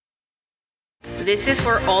This is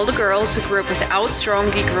for all the girls who grew up without strong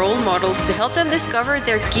geek role models to help them discover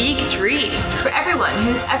their geek dreams. For everyone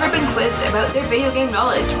who's ever been quizzed about their video game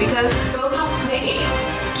knowledge because girls don't play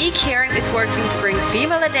games. Geek Caring is working to bring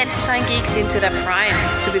female-identifying geeks into their prime,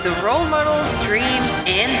 to be the role models, dreams,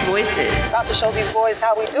 and voices. About to show these boys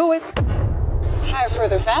how we do it. Higher,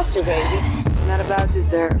 further, faster, baby. It's not about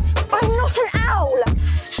deserve. I'm not an owl!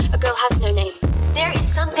 A girl has no name. There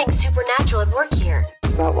is something supernatural at work here.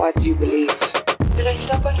 It's about what you believe. Did I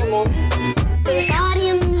step on your moment?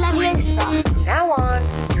 Wingardium Leviosa. Now on.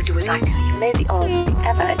 You do as I do. You made the odds be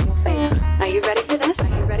ever in your favor. Are you ready for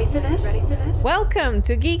this? Are you ready for this? Ready for this? Welcome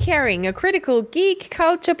to Geek Caring, a critical geek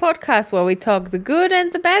culture podcast where we talk the good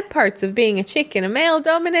and the bad parts of being a chick in a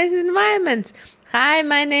male-dominated environment. Hi,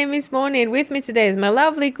 my name is Moni, and with me today is my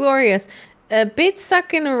lovely, glorious, a bit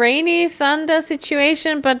stuck in a rainy thunder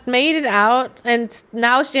situation, but made it out, and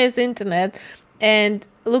now she has internet and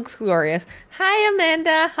looks glorious. Hi,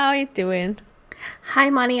 Amanda. How are you doing?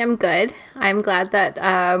 Hi, Moni. I'm good. I'm glad that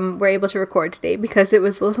we're able to record today because it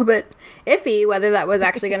was a little bit iffy whether that was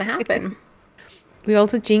actually going to happen. We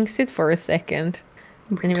also jinxed it for a second.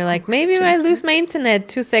 And you were like, maybe I lose my internet.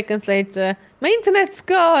 2 seconds later, my internet's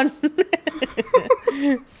gone.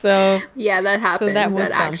 So yeah, that happened. So that was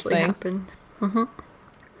that actually something. happened. Mm-hmm.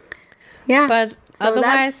 Yeah, but so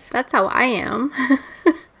otherwise, that's how I am.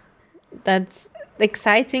 That's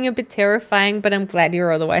exciting, a bit terrifying, but I'm glad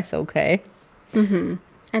you're otherwise okay. Mm-hmm.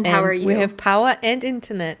 And how are you? We have power and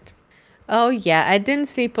internet. Oh yeah, I didn't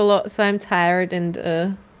sleep a lot, so I'm tired and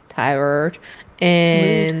a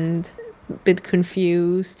bit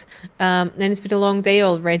confused. And it's been a long day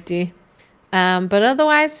already. But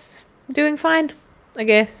otherwise, doing fine, I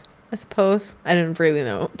guess. I suppose. I don't really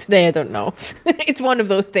know. Today I don't know. It's one of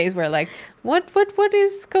those days where like, what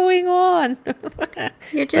is going on?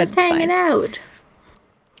 You're just hanging out.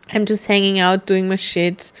 I'm just hanging out, doing my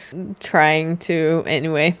shit, trying to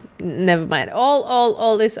anyway, never mind.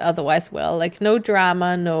 All is otherwise well. Like no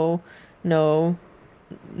drama, no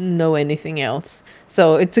anything else.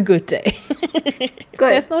 So it's a good day. If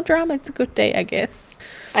there's no drama, it's a good day, I guess.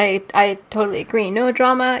 I totally agree. No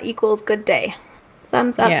drama equals good day.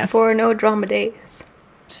 Thumbs up for no drama days.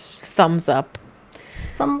 Thumbs up.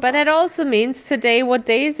 But it also means today, what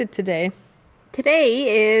day is it today?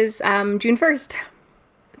 Today is June 1st.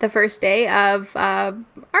 The first day of arguably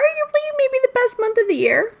maybe the best month of the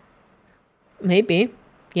year. Maybe.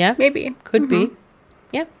 Yeah. Maybe. Could be.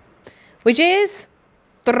 Yeah. Which is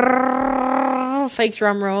fake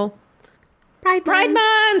drum roll. Pride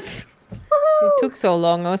Month. Woohoo! It took so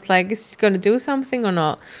long. I was like, is it going to do something or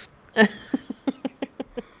not?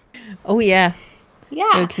 Oh, yeah.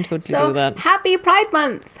 Yeah. We can totally do that. Happy Pride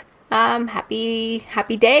Month.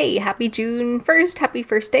 Happy day. Happy June 1st. Happy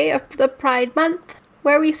first day of the Pride Month,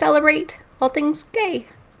 where we celebrate all things gay,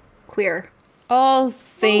 queer. All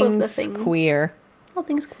things queer. All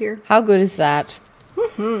things queer. How good is that?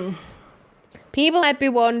 Mm-hmm. People might be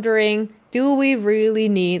wondering, do we really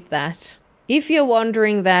need that? If you're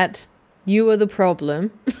wondering that, you are the problem.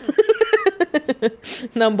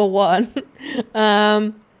 Number one.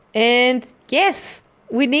 And yes,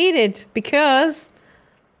 we need it because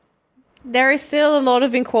there is still a lot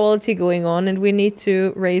of inequality going on and we need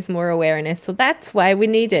to raise more awareness. So that's why we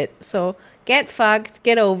need it. So get fucked,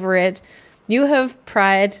 get over it. You have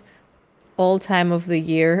pride all time of the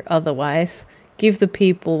year. Otherwise, give the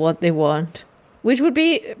people what they want, which would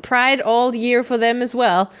be pride all year for them as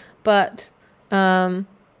well. But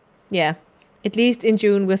yeah, at least in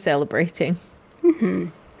June we're celebrating. Mm-hmm.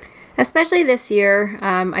 Especially this year,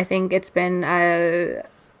 I think it's been a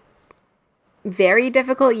very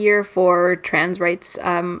difficult year for trans rights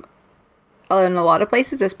in a lot of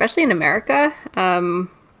places, especially in America,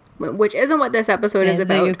 which isn't what this episode is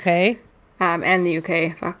about. And the UK. And the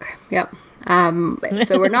UK, fuck, yep.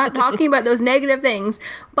 So we're not talking about those negative things,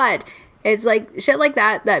 but it's like shit like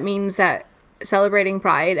that means that celebrating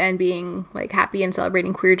pride and being like happy and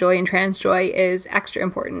celebrating queer joy and trans joy is extra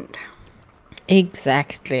important.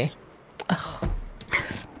 Exactly. Oh.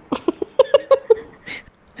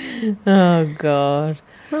 Oh, God.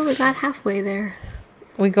 Well, we got halfway there.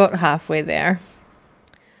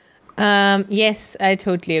 Yes, I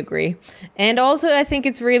totally agree. And also, I think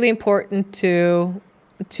it's really important to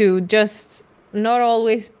just not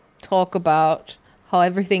always talk about how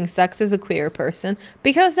everything sucks as a queer person,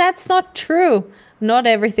 because that's not true. Not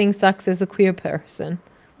everything sucks as a queer person.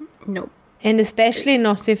 Nope. And especially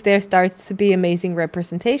not if there starts to be amazing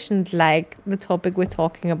representation like the topic we're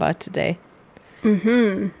talking about today.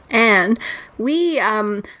 Mm-hmm. And we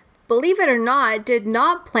believe it or not, did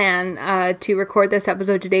not plan to record this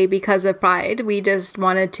episode today because of Pride. We just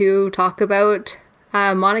wanted to talk about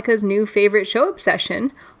Monica's new favorite show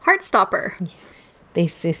obsession, Heartstopper.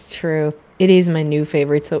 This is true. It is my new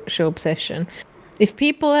favorite show obsession. If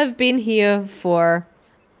people have been here for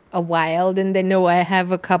a while, then they know I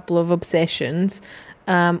have a couple of obsessions.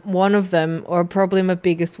 One of them, or probably my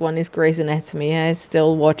biggest one, is Grey's Anatomy. I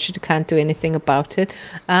still watch it, can't do anything about it.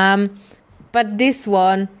 But this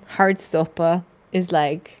one, Heartstopper, is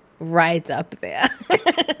like right up there.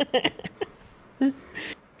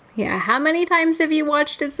 Yeah, how many times have you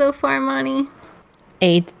watched it so far, Moni?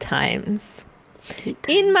 8 times.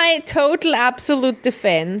 In my total absolute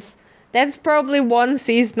defense, that's probably one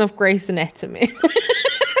season of Grey's Anatomy.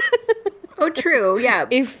 Oh, true. Yeah.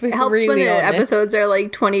 If it helps really when the honest. episodes are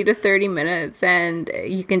like 20 to 30 minutes and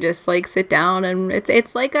you can just like sit down and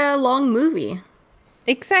it's like a long movie.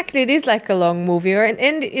 Exactly, it is like a long movie, and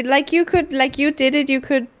it, like you could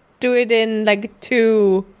do it in like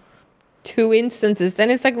two instances. Then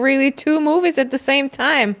it's like really 2 movies at the same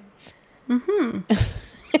time.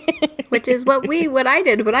 Which is what I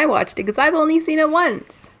did when I watched it, because I've only seen it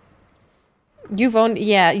once. You've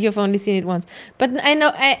only seen it once, but I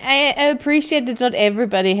know I appreciate that not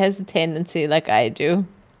everybody has the tendency like I do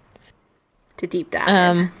To deep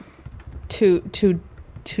dive.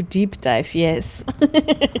 To deep dive, yes.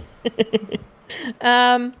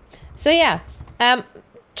 So yeah,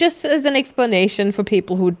 just as an explanation for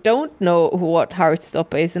people who don't know what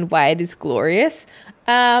Heartstopper is and why it is glorious,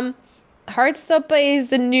 Heartstopper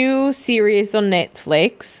is a new series on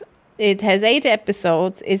Netflix. It has 8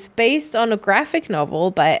 episodes. It's based on a graphic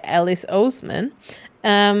novel by Alice Oseman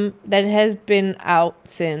that has been out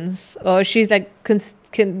since, or she's like,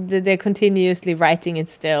 they're continuously writing it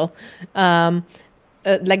still.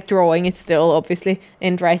 Like drawing it still, obviously,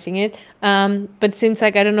 and writing it. But since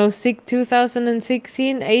like, I don't know,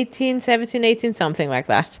 2016, 18, 17, 18, something like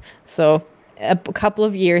that. So a couple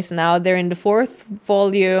of years now. They're in the 4th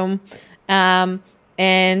volume.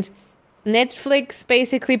 And Netflix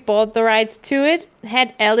basically bought the rights to it,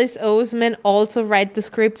 had Alice Oseman also write the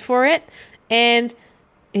script for it, and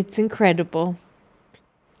it's incredible.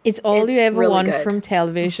 It's all you ever really want good. from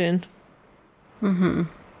television. Mm-hmm.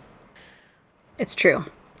 It's true.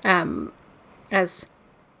 As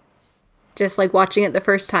just like watching it the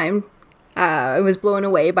first time, I was blown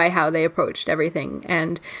away by how they approached everything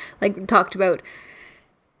and like talked about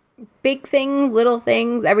big things, little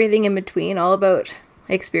things, everything in between, all about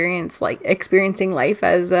experiencing life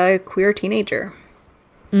as a queer teenager.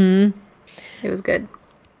 It was good.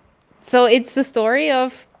 So it's the story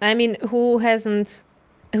of, I mean,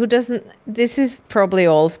 this is probably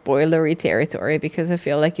all spoilery territory, because I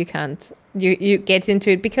feel like you can't, you get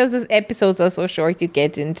into it, because the episodes are so short, you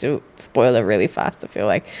get into spoiler really fast, I feel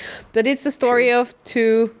like. But it's the story of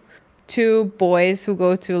two boys who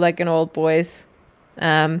go to like an old boys.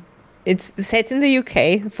 It's set in the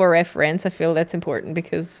UK for reference. I feel that's important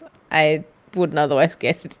because I wouldn't otherwise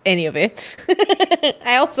get any of it.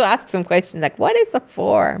 I also asked some questions like, what is a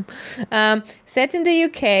form? Set in the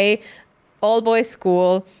UK, all boys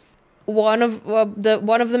school. One of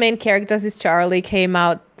the main characters is Charlie. Came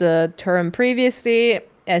out the term previously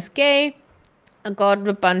as gay. Got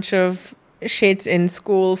a bunch of shit in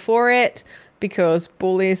school for it, because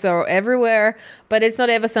bullies are everywhere, but it's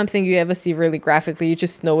not ever something you ever see really graphically. You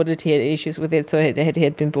just know that he had issues with it, so he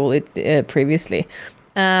had been bullied previously.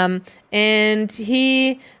 And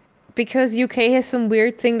because UK has some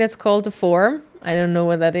weird thing that's called a form. I don't know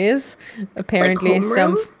what that is. Apparently, like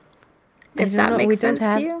homeroom? If that makes sense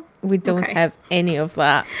to you? We don't have any of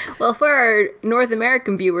that. Well, for our North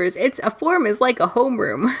American viewers, a form is like a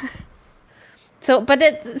homeroom. So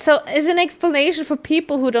as an explanation for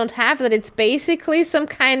people who don't have that, it's basically some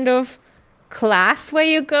kind of class where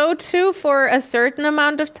you go to for a certain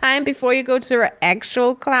amount of time before you go to your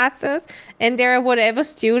actual classes, and there are whatever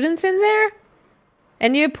students in there,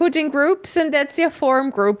 and you put in groups, and that's your form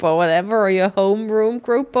group or whatever, or your homeroom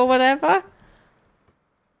group or whatever.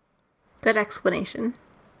 Good explanation.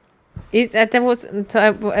 Since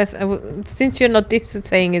you're not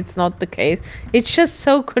saying it's not the case, it's just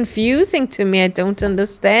so confusing to me. I don't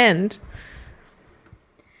understand.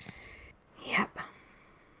 Yep.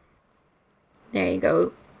 There you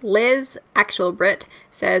go. Liz, actual Brit,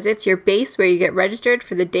 says it's your base where you get registered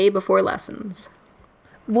for the day before lessons.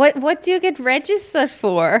 What do you get registered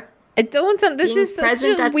for? I don't. This is such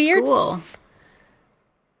a weird. School.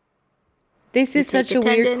 This is such a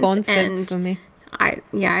weird concept for me. I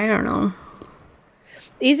don't know.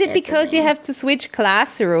 Is it because you have to switch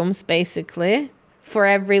classrooms basically for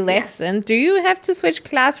every lesson? Yes. Do you have to switch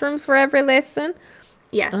classrooms for every lesson?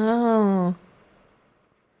 Yes. Oh.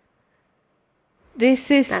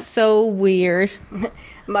 This is so weird.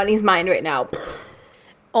 Money's mind right now.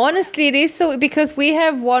 Honestly, it is so, because we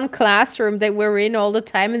have one classroom that we're in all the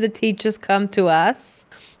time and the teachers come to us.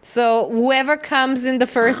 So whoever comes in the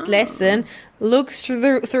first lesson looks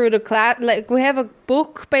through the class. Like, we have a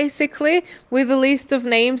book basically with a list of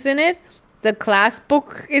names in it. The class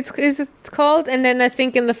book it's called. And then I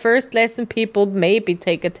think in the first lesson people maybe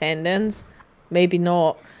take attendance, maybe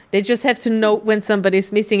not. They just have to note when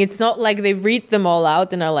somebody's missing. It's not like they read them all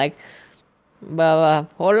out and are like,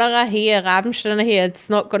 Hollerer here, Rabensteiner here. That's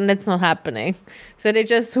not happening. So they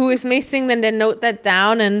just, who is missing, then they note that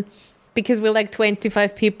down, and because we're like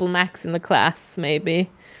 25 people max in the class, maybe.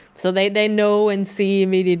 So they know and see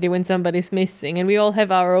immediately when somebody's missing, and we all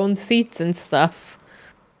have our own seats and stuff.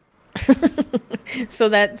 So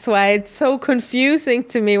that's why it's so confusing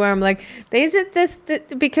to me, where I'm like, is it this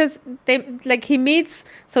because they, like, he meets,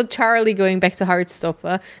 so Charlie, going back to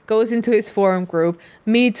Heartstopper, goes into his forum group,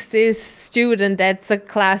 meets this student that's a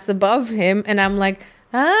class above him, and I'm like,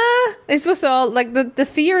 this was all like the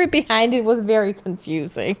theory behind it was very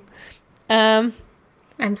confusing. I'm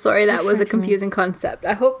sorry that was a confusing concept.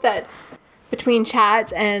 I hope that between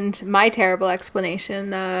chat and my terrible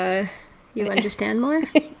explanation, you understand more.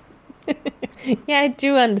 Yeah, I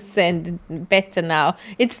do understand it better now.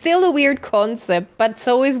 It's still a weird concept, but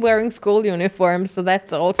so is wearing school uniforms, so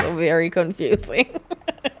that's also very confusing.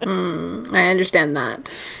 I understand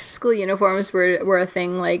that. School uniforms were a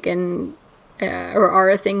thing, like, in or are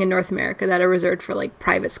a thing in North America that are reserved for, like,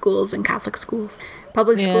 private schools and Catholic schools.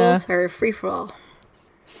 Public schools are free for all.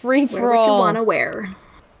 Free for all. Wear what you want to wear.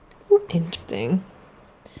 Interesting.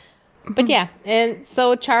 But yeah, and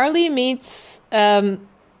so Charlie meets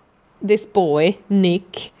this boy,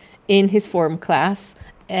 Nick, in his form class.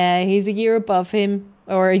 He's a year above him,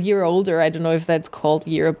 or a year older. I don't know if that's called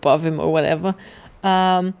year above him or whatever.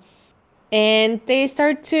 And they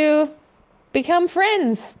start to become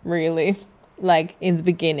friends, really, like, in the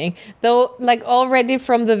beginning. Though, like, already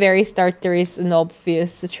from the very start, there is an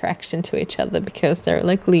obvious attraction to each other because there are,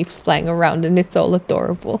 like, leaves flying around and it's all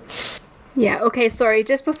adorable. Yeah, okay, sorry,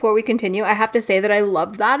 just before we continue, I have to say that I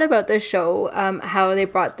love that about this show, how they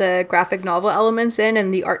brought the graphic novel elements in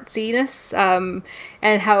and the artsiness,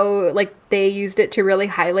 and how, like, they used it to really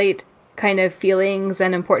highlight kind of feelings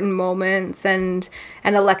and important moments and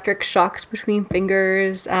electric shocks between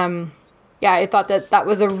fingers. Yeah, I thought that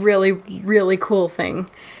was a really, really cool thing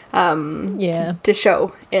to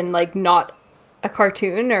show in, like, not a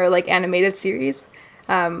cartoon or, like, animated series.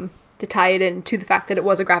 To tie it into the fact that it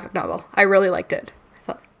was a graphic novel. I really liked it.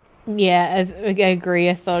 Yeah, I agree.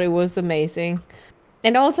 I thought it was amazing.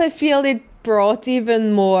 And also I feel it brought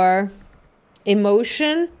even more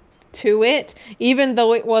emotion to it, even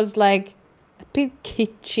though it was, like, a bit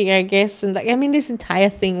kitschy, I guess. And, like, I mean, this entire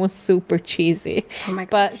thing was super cheesy. Oh my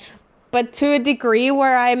gosh. But to a degree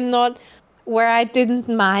where I didn't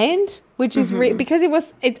mind, which is because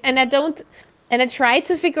and I tried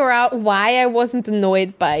to figure out why I wasn't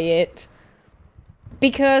annoyed by it.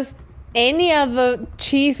 Because any other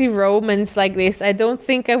cheesy romance like this, I don't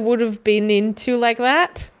think I would have been into like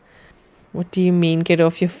that. What do you mean, get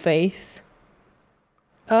off your face?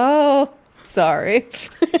 Oh, sorry.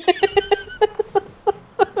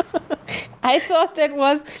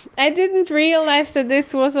 I didn't realize that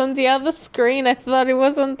this was on the other screen. I thought it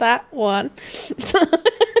was on that one.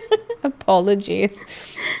 Apologies.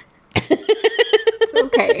 It's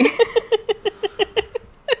okay.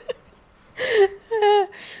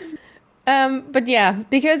 But yeah,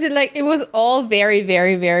 because it was all very,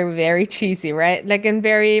 very, very, very cheesy, right? Like, and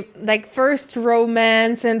very, like, first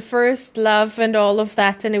romance and first love and all of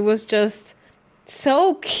that, and it was just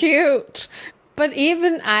so cute. But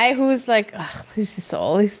even I, who's like, oh,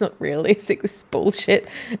 it's not realistic, this is bullshit,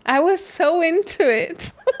 I was so into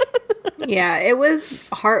it. Yeah, it was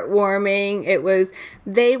heartwarming.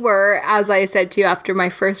 They were, as I said to you after my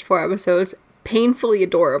first 4 episodes, painfully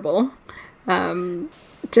adorable.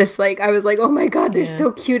 Just like, I was like, oh my god, they're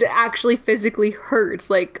so cute. It actually physically hurts.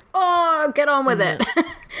 Like, oh, get on with it.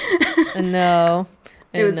 No.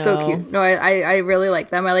 It was so cute. No, I really like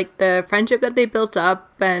them. I like the friendship that they built up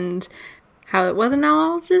and how it wasn't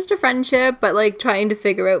all just a friendship, but, like, trying to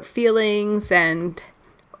figure out feelings and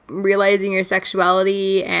realizing your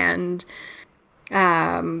sexuality and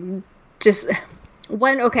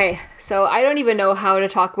okay, so I don't even know how to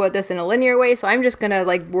talk about this in a linear way, so I'm just gonna,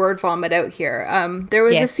 like, word vomit out here. There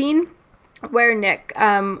was a scene where Nick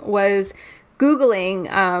was Googling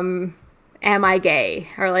am I gay,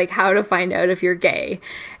 or, like, how to find out if you're gay,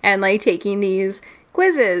 and, like, taking these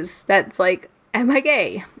quizzes that's like, am I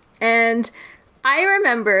gay? And I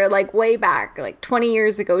remember, like, way back, like 20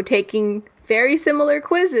 years ago, taking very similar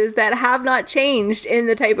quizzes that have not changed in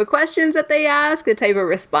the type of questions that they ask, the type of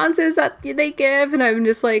responses that they give, and I'm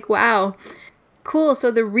just like, wow, cool.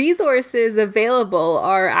 So the resources available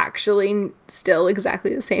are actually still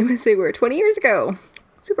exactly the same as they were 20 years ago.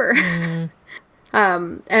 Super.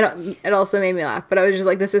 And it also made me laugh, but I was just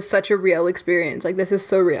like, this is such a real experience. Like, this is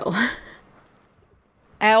so real.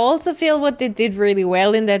 I also feel what they did really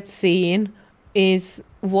well in that scene is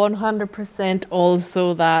 100%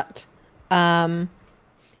 also that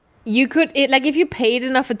you could, like, if you paid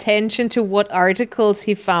enough attention to what articles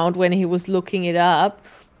he found when he was looking it up,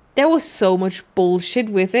 there was so much bullshit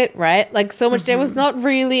with it, right? Like, so much, there was not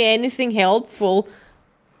really anything helpful,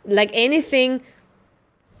 like anything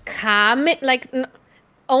calming, like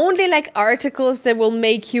only like articles that will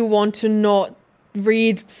make you want to not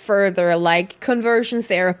read further, like conversion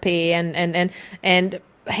therapy and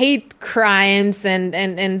hate crimes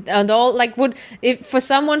and all, like, would, if for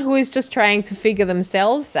someone who is just trying to figure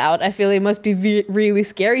themselves out, I feel it must be really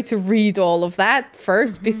scary to read all of that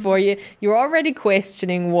first before you're already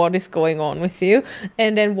questioning what is going on with you,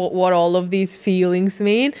 and then what all of these feelings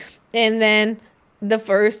mean, and then the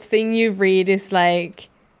first thing you read is like,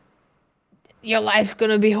 your life's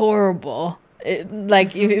gonna be horrible.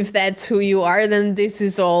 Like, if that's who you are, then this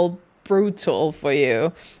is all brutal for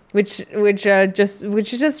you, which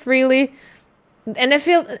is just really, and I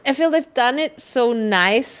feel they've done it so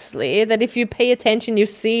nicely that if you pay attention, you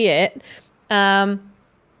see it,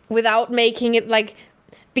 without making it like,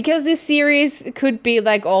 because this series could be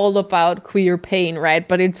like all about queer pain, right?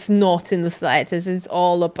 But it's not in the slightest. It's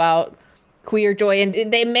all about queer joy, and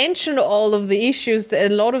they mention all of the issues, a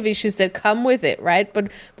lot of issues that come with it, right? But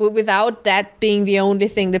without that being the only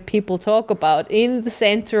thing that people talk about, in the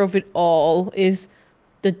center of it all is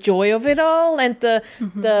the joy of it all, and the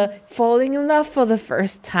falling in love for the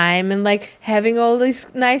first time, and like having all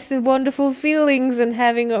these nice and wonderful feelings, and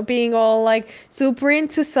being all like super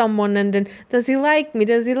into someone, and then does he like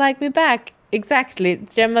me back? Exactly.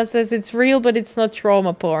 Gemma says it's real, but it's not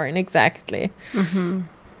trauma porn. Exactly.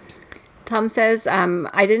 Tom says,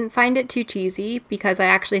 I didn't find it too cheesy because I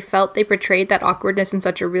actually felt they portrayed that awkwardness in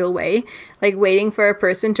such a real way, like waiting for a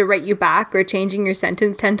person to write you back or changing your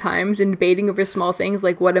sentence 10 times and debating over small things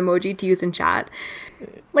like what emoji to use in chat.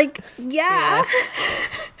 Like, yeah.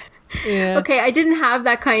 Yeah. Okay, I didn't have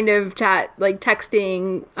that kind of chat, like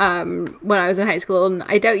texting, when I was in high school, and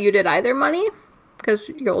I doubt you did either, Money, because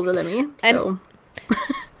you're older than me, so...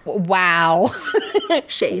 Wow.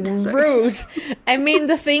 Shade. Rude. I mean,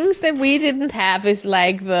 the things that we didn't have is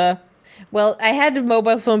like well, I had a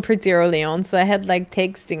mobile phone pretty early on, so I had like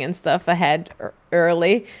texting and stuff I had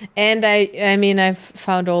early. And I mean, I've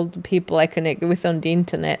found all the people I connected with on the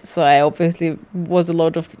internet, so I obviously was a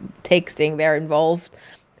lot of texting there involved.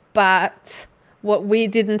 But what we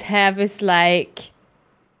didn't have is like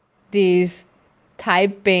these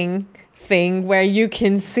typing thing where you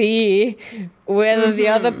can see whether the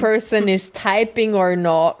other person is typing or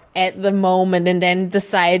not at the moment, and then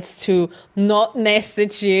decides to not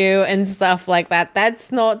message you and stuff like that.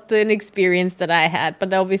 That's not an experience that I had,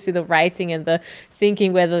 but obviously the writing and the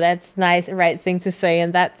thinking whether that's right thing to say,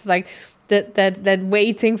 and that's like that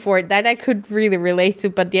waiting for it, that I could really relate to.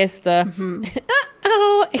 But yes,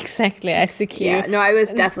 oh, exactly, ICQ. Yeah, no, I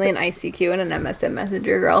was definitely an ICQ and an MSN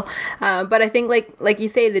Messenger girl. But I think, like you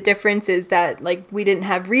say, the difference is that, like, we didn't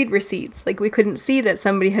have read receipts. Like, we couldn't see that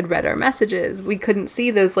somebody had read our messages. We couldn't see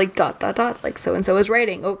those, like, dots, like, so-and-so is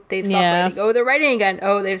writing. Oh, they've stopped writing. Oh, they're writing again.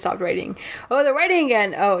 Oh, they've stopped writing. Oh, they're writing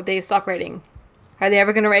again. Oh, they've stopped writing. Are they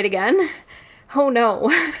ever going to write again? Oh, no.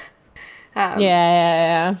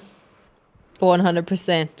 Yeah.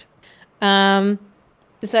 100%.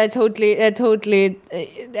 So I totally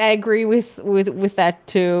I agree with that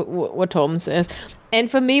too, what Tom says.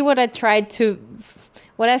 And for me, what I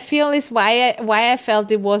feel is why I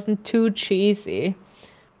felt it wasn't too cheesy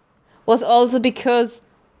was also because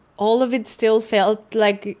all of it still felt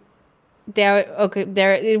like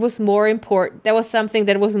it was more important. There was something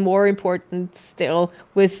that was more important still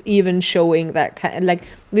with even showing that kind, like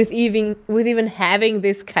with even having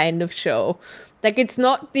this kind of show. Like, it's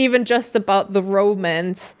not even just about the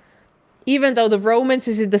romance, even though the romance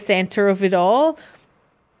is in the center of it all.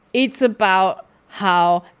 It's about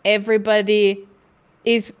how everybody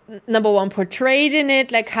is, number one, portrayed in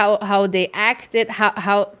it, like how they acted,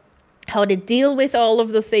 how they deal with all of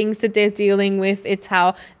the things that they're dealing with. It's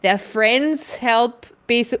how their friends help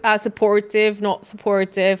be supportive, not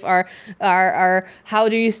supportive, or how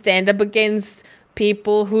do you stand up against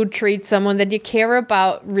people who treat someone that you care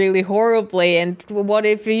about really horribly? And what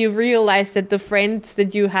if you realize that the friends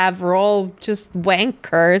that you have are all just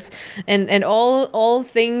wankers, and all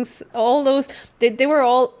things, all those, they were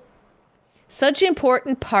all such an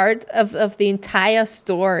important part of the entire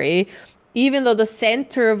story, even though the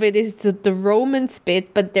center of it is the romance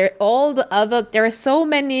bit, but there are so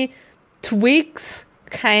many twigs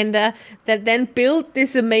kinda that then build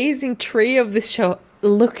this amazing tree of the show.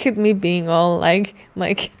 Look at me being all like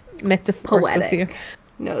metaphorical Poetic. here.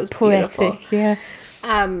 No, it's Poetic, beautiful. yeah.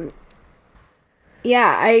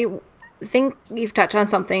 Yeah, I think you've touched on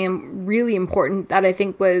something really important that I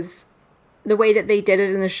think was the way that they did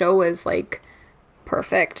it in the show was like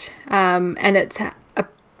perfect. And it's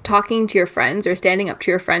talking to your friends or standing up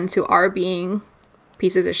to your friends who are being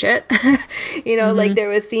pieces of shit. You know, like there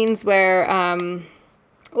was scenes where,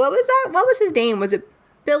 what was that? What was his name? Was it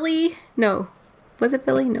Billy? No. Was it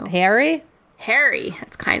Billy? No. Harry? Harry.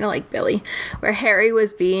 It's kind of like Billy, where Harry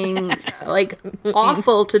was being like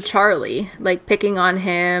awful to Charlie, like picking on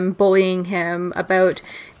him, bullying him about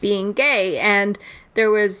being gay. And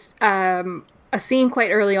there was a scene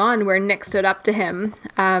quite early on where Nick stood up to him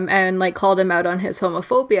and like called him out on his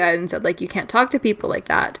homophobia and said like, you can't talk to people like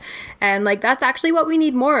that. And like, that's actually what we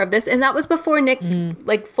need more of this. And that was before Nick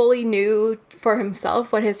like fully knew for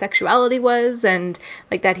himself what his sexuality was, and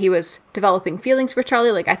like that he was developing feelings for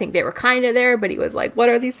Charlie. Like, I think they were kind of there, but he was like, what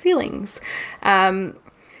are these feelings? And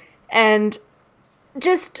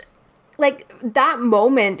just like that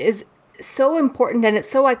moment is so important, and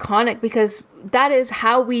it's so iconic because that is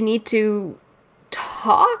how we need to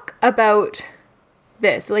talk about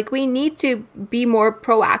this. Like, we need to be more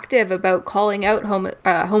proactive about calling out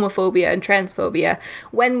homophobia and transphobia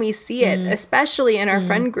when we see it, especially in our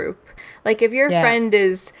friend group. Like, if your friend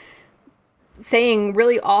is saying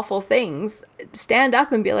really awful things, stand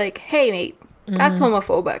up and be like, hey, mate, that's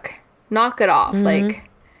homophobic. Knock it off. Like,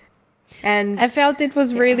 and I felt it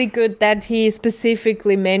was really good that he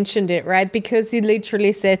specifically mentioned it, right? Because he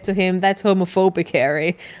literally said to him, that's homophobic,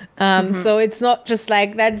 Harry. So it's not just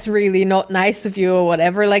like, that's really not nice of you or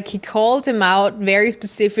whatever. Like, he called him out very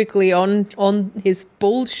specifically on his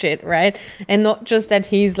bullshit, right? And not just that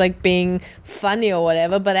he's like being funny or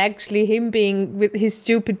whatever, but actually him being with his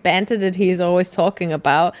stupid banter that he's always talking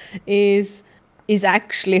about is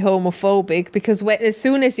actually homophobic, because as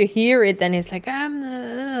soon as you hear it, then it's like,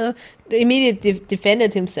 immediately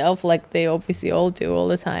defended himself, like they obviously all do all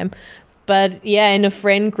the time. But yeah, in a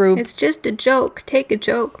friend group, it's just a joke. Take a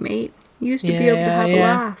joke, mate. You used to be able to have a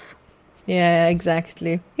laugh. Yeah,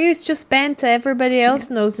 exactly. It's just banter. Everybody else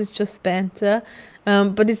knows it's just banter.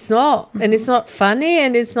 But it's not. And it's not funny,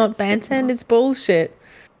 and it's not banter, and it's bullshit.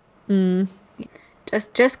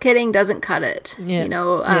 Just kidding doesn't cut it. Yeah. You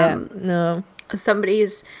know, no.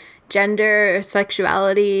 Somebody's gender,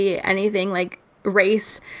 sexuality, anything like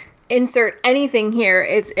race, insert anything here.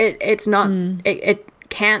 It's not, it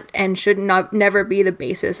can't and should never be the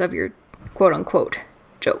basis of your quote unquote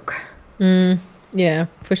joke. Yeah,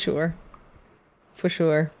 for sure.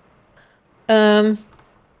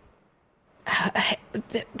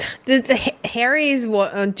 Harry is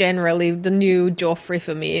generally the new Joffrey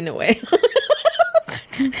for me in a way.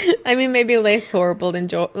 I mean, maybe less horrible than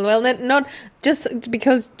well, not just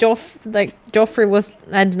because Joffrey was,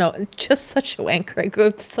 I don't know, just such a wanker. I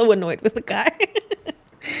got so annoyed with the guy.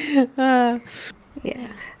 Yeah.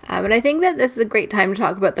 And I think that this is a great time to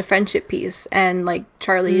talk about the friendship piece and like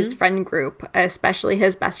Charlie's friend group, especially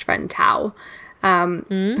his best friend Tao,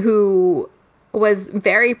 who was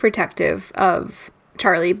very protective of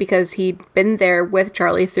Charlie because he'd been there with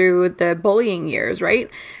Charlie through the bullying years, right?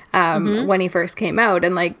 When he first came out,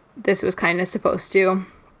 and like this was kind of supposed to,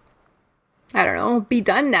 I don't know, be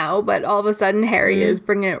done now, but all of a sudden Harry is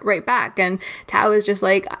bringing it right back, and Tao is just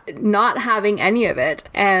like not having any of it,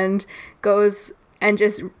 and goes and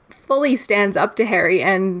just fully stands up to Harry.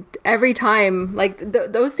 And every time, like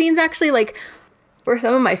those scenes actually like were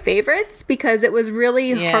some of my favorites because it was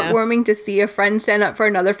really heartwarming to see a friend stand up for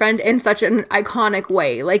another friend in such an iconic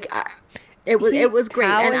way. Like it was great.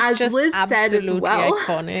 And as Liz said as well,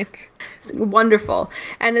 iconic. Wonderful.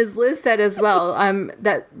 And as Liz said as well,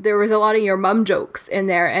 that there was a lot of your mum jokes in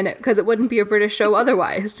there, and because it wouldn't be a British show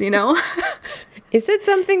otherwise, you know. Is it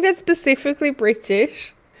something that's specifically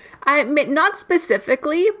British? I mean, not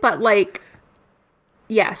specifically, but like,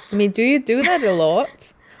 yes. I mean, do you do that a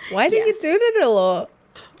lot? Why do you do that a lot?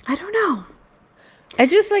 I don't know. I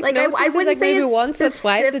just like noticed I wouldn't it like say maybe it's once or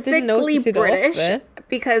twice. I didn't notice it British often.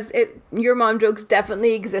 Because your mom jokes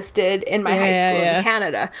definitely existed in my high school in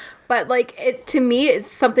Canada, but like it to me,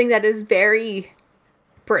 it's something that is very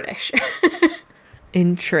British.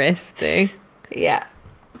 Interesting. Yeah.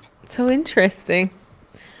 So interesting.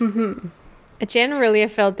 Generally, I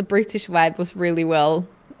felt the British vibe was really well,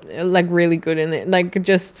 like really good in it. Like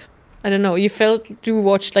just, I don't know, you felt you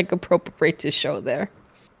watched like a proper British show there.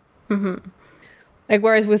 Like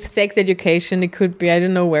whereas with Sex Education, it could be, I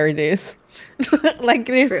don't know where it is. Like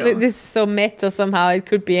this is so meta somehow. It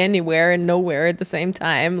could be anywhere and nowhere at the same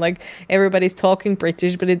time. Like everybody's talking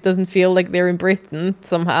British, but it doesn't feel like they're in Britain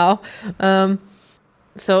somehow.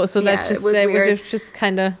 So that just was that weird. was just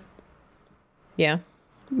kind of, yeah.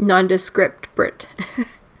 Nondescript Brit.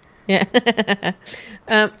 Yeah.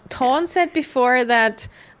 Tawn said before that,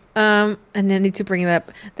 and I need to bring it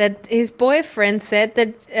up, that his boyfriend said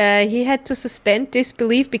that he had to suspend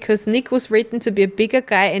disbelief because Nick was written to be a bigger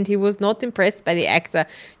guy and he was not impressed by the actor.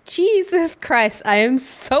 Jesus Christ, I am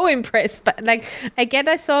so impressed. But like,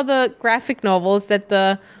 I saw the graphic novels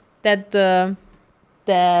that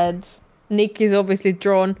Nick is obviously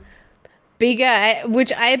drawn bigger,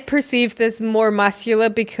 which I perceived as more muscular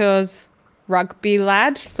because rugby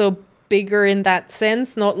lad, so bigger in that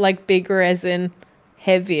sense, not like bigger as in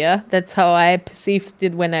heavier. That's how I perceived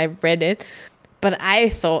it when I read it. But I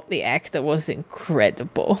thought the actor was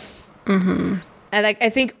incredible. And like I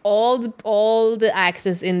think all the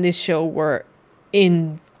actors in this show were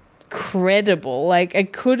incredible. Like I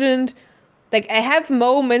couldn't, like I have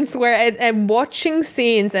moments where I'm watching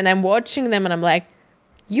scenes and I'm watching them and I'm like,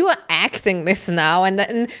 you are acting this now.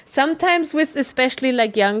 And sometimes with especially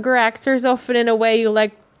like younger actors, often in a way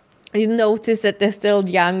you notice that they're still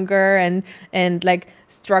younger and like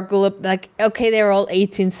struggle up, like, okay, they're all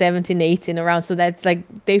 18, 17, 18 around. So that's like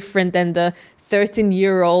different than the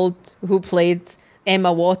 13-year-old who played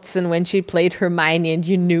Emma Watson when she played Hermione and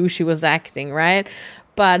you knew she was acting, right?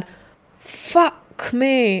 But fuck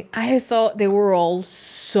me, I thought they were all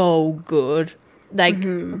so good. Like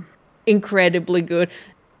incredibly good.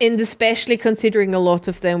 And especially considering a lot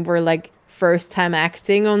of them were like first time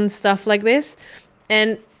acting on stuff like this.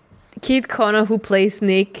 And Keith Connor, who plays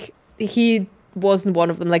Nick, he wasn't one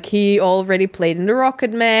of them. Like he already played in The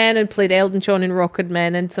Rocket Man and played Elton John in Rocket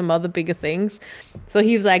Man and some other bigger things. So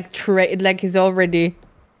he's like he's already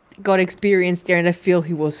got experience there, and I feel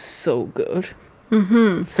he was so good.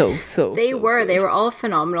 They were all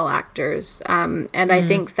phenomenal actors. And I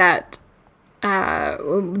think that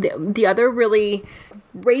the other really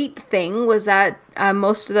great thing was that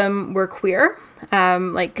most of them were queer,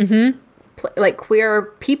 like queer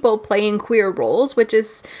people playing queer roles, which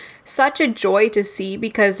is such a joy to see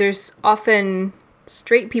because there's often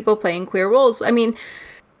straight people playing queer roles. I mean,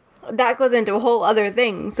 that goes into a whole other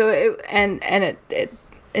thing. So it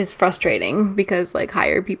is frustrating because like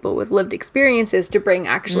hire people with lived experiences to bring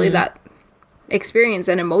actually that experience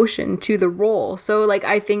and emotion to the role. So like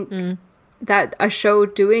I think that a show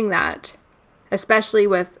doing that, especially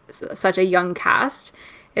with such a young cast,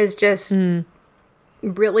 is just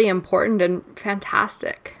really important and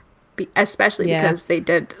fantastic. Especially because they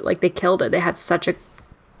killed it. They did such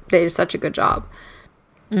a good job.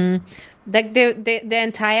 Like the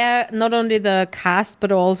entire, not only the cast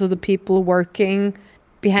but also the people working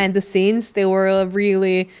behind the scenes, they were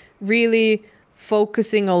really, really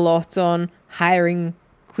focusing a lot on hiring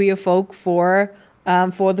queer folk for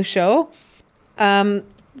the show.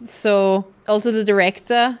 So also the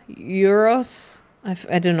director, Euros,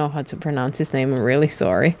 I don't know how to pronounce his name, I'm really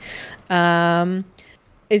sorry,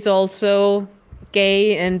 is also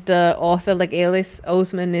gay, and the author, like Alice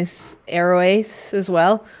Oseman, is Aroace as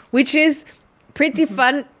well, which is pretty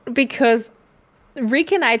fun because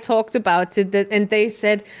Rick and I talked about it, and they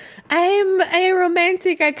said, I'm a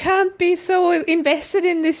romantic, I can't be so invested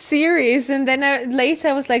in this series. And then later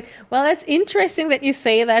I was like, well, that's interesting that you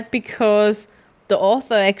say that because the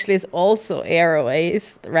author actually is also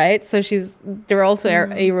Aroace, right? So they're also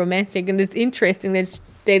a romantic, and it's interesting that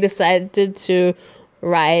they decided to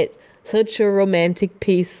write such a romantic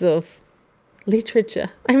piece of literature.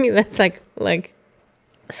 I mean, that's like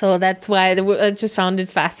so that's why I just found it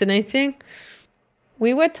fascinating.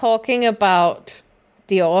 We were talking about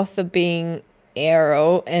the author being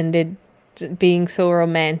Arrow and it being so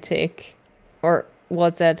romantic, or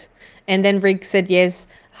was it? And then Rick said, yes,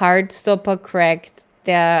 Heartstopper correct,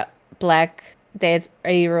 they're black, they're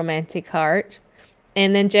a romantic heart.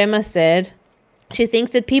 And then Gemma said, she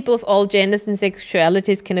thinks that people of all genders and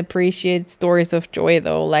sexualities can appreciate stories of joy,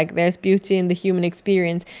 though. Like, there's beauty in the human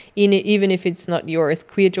experience, even if it's not yours.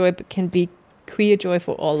 Queer joy can be queer joy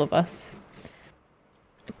for all of us.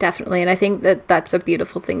 Definitely, and I think that that's a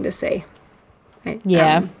beautiful thing to say.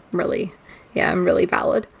 Really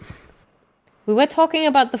valid. We were talking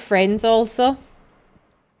about the Friends also.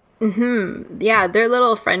 Yeah, their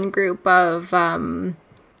little friend group of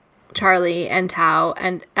Charlie and Tao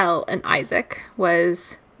and Elle and Isaac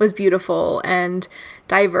was beautiful and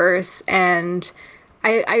diverse, and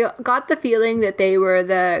I got the feeling that they were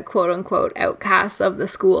the quote-unquote outcasts of the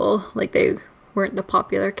school. Like, they weren't the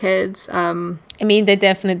popular kids. I mean, they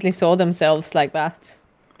definitely saw themselves like that.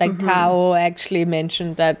 Like, Tao actually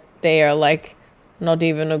mentioned that they are, like, not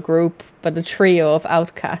even a group, but a trio of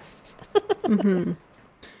outcasts.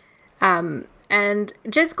 And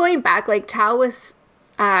just going back, like, Tao was...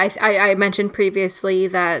 I mentioned previously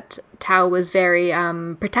that Tao was very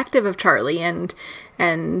protective of Charlie and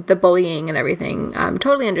the bullying and everything,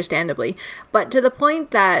 totally understandably. But to the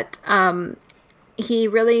point that he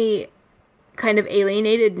really kind of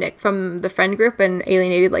alienated Nick from the friend group and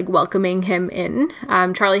alienated, like, welcoming him in.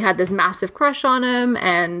 Charlie had this massive crush on him,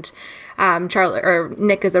 and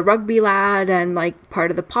Nick is a rugby lad and, like,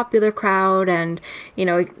 part of the popular crowd, and, you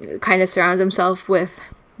know, he kind of surrounds himself with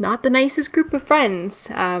not the nicest group of friends,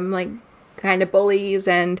 like, kind of bullies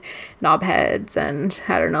and knobheads and,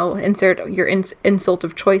 I don't know, insert your insult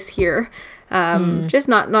of choice here. Just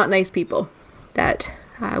not nice people that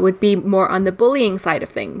would be more on the bullying side of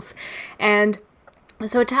things. And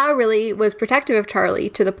so Tao really was protective of Charlie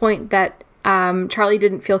to the point that Charlie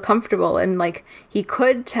didn't feel comfortable, and, like, he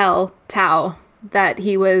could tell Tao that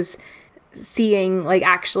he was seeing, like,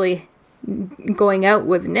 actually going out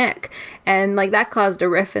with Nick, and, like, that caused a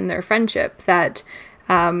rift in their friendship that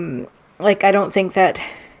like, I don't think that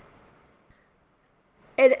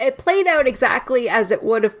it played out exactly as it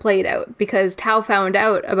would have played out, because Tao found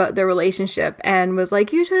out about their relationship and was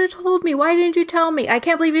like, you should have told me, why didn't you tell me? I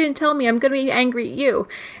can't believe you didn't tell me, I'm gonna be angry at you.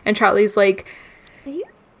 And Charlie's like,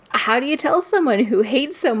 how do you tell someone who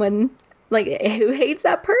hates someone, like, who hates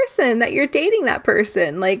that person, that you're dating that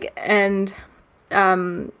person? Like, and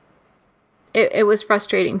it was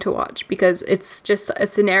frustrating to watch, because it's just a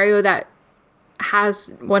scenario that has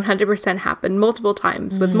 100% happened multiple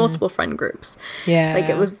times with multiple friend groups. Yeah. Like,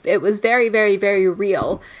 it was very, very, very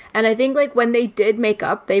real. And I think, like, when they did make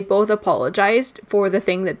up, they both apologized for the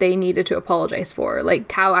thing that they needed to apologize for. Like,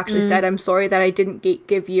 Tao actually said, I'm sorry that I didn't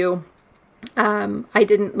give you, I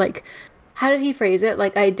didn't, like, how did he phrase it?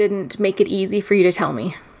 Like, I didn't make it easy for you to tell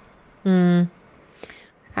me.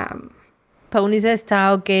 Pony says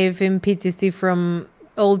Tao gave him PTSD from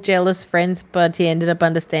old jealous friends, but he ended up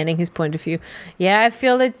understanding his point of view. Yeah, I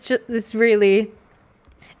feel it's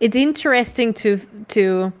interesting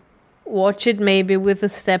to watch it maybe with a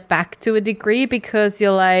step back to a degree, because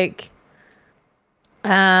you're like,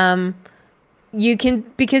 because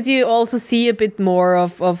you also see a bit more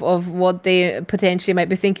of what they potentially might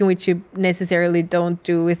be thinking, which you necessarily don't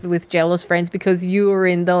do with jealous friends, because you're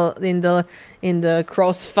in the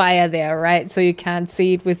crossfire there, right? So you can't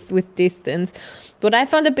see it with distance. What I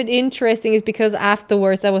found a bit interesting is because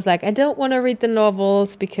afterwards I was like, I don't want to read the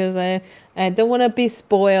novels because I don't want to be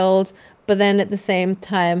spoiled. But then at the same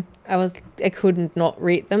time, I couldn't not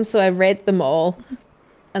read them. So I read them all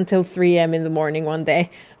until 3 a.m. in the morning one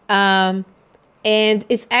day. And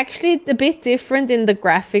it's actually a bit different in the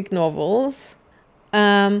graphic novels.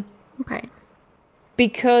 Okay.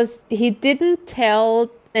 Because he didn't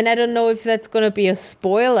tell, and I don't know if that's going to be a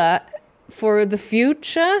spoiler for the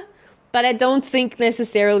future, but I don't think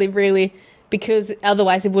necessarily really, because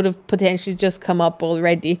otherwise it would have potentially just come up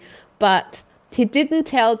already. But he didn't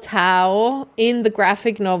tell Tao in the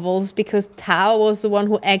graphic novels because Tao was the one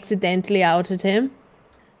who accidentally outed him.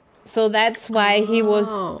 So that's why he was...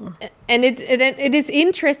 And it is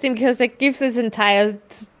interesting because it gives this entire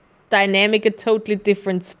dynamic a totally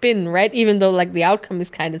different spin, right? Even though, like, the outcome is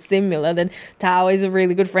kind of similar, that Tao is a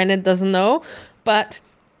really good friend and doesn't know. But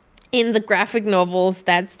in the graphic novels,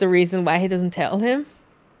 that's the reason why he doesn't tell him.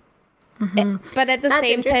 But at the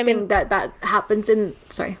same time... that happens in...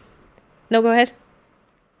 Sorry. No, go ahead.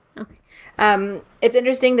 Okay. It's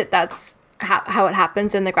interesting that's how it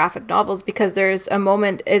happens in the graphic novels, because there's a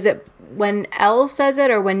moment, is it when Elle says it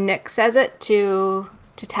or when Nick says it to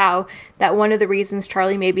Tao, that one of the reasons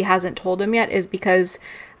Charlie maybe hasn't told him yet is because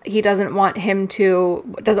he doesn't want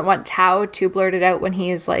Tao to blurt it out when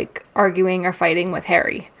he is, like, arguing or fighting with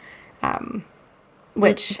Harry.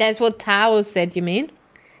 Which... That's what Tao said, you mean?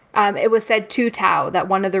 It was said to Tao that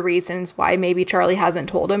one of the reasons why maybe Charlie hasn't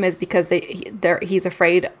told him is because he's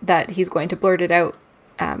afraid that he's going to blurt it out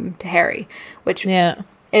to Harry, which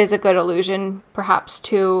is a good allusion perhaps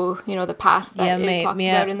to, you know, the past that is talked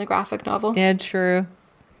about in the graphic novel. Yeah, true.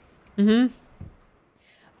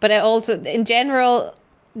 But I also, in general,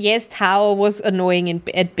 yes, Tao was annoying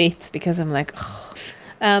at bits because I'm like,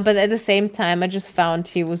 but at the same time, I just found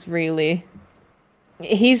he was really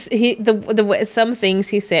some things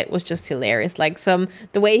he said was just hilarious. Like the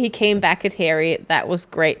way he came back at Harry, that was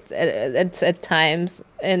great at times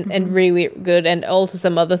and really good. And also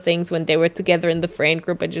some other things when they were together in the friend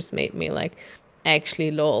group, it just made me like,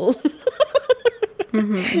 actually lol.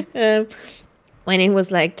 When he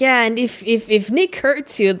was like, yeah, and if Nick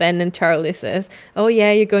hurts you, then Charlie says, oh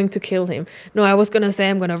yeah, you're going to kill him. No, I was gonna say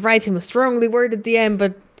I'm gonna write him a strongly worded DM,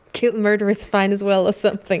 but murder is fine as well, or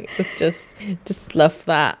something. It's just love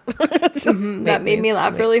that. That made me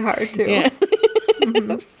laugh really hard too. Yeah.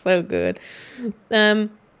 So good.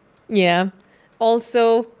 Yeah.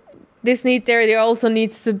 Also, there also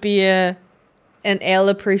needs to be an Elle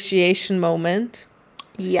appreciation moment.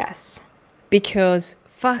 Yes. Because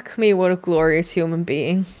fuck me, what a glorious human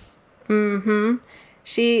being.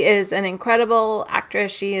 She is an incredible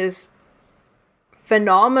actress. She is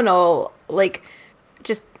phenomenal. Like,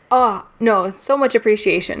 just, oh, no, so much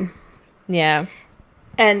appreciation. Yeah.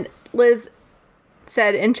 And Liz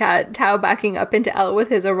said in chat, Tao backing up into Elle with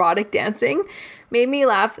his erotic dancing made me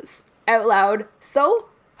laugh out loud so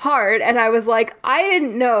hard. And I was like, I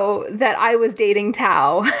didn't know that I was dating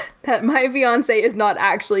Tao, that my fiance is not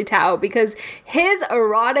actually Tao, because his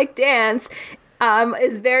erotic dance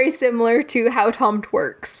is very similar to how Tom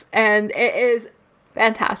twerks. And it is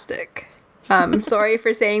fantastic. Sorry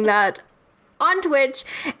for saying that on Twitch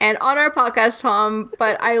and on our podcast, Tom,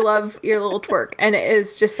 but I love your little twerk, and it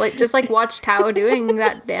is just like watch Tao doing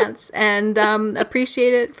that dance and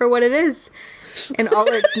appreciate it for what it is and all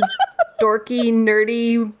its dorky,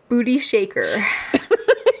 nerdy booty shaker.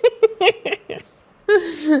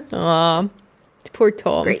 Aw, poor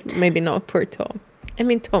Tom. Great. Maybe not poor Tom. I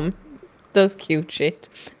mean, Tom does cute shit.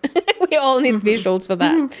 We all need visuals for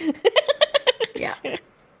that. Yeah.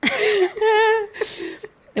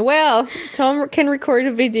 Well, Tom can record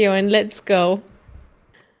a video and let's go.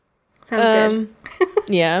 Sounds good.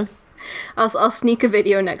 Yeah. I'll sneak a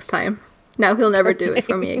video next time. Now he'll never do it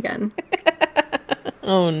for me again.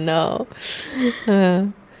 Oh no.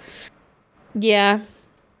 Yeah.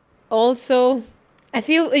 Also, I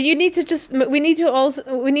feel we need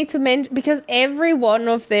to mention, because every one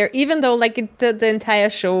of their, even though like the entire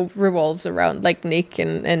show revolves around like Nick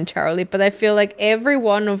and Charlie, but I feel like every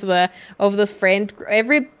one of the friend,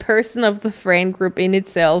 every person of the friend group in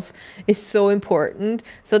itself is so important.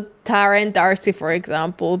 So Tara and Darcy, for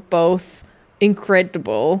example, both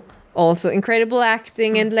incredible, also incredible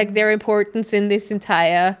acting, and like their importance in this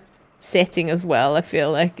entire setting as well, I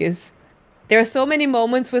feel like there are so many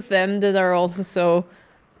moments with them that are also so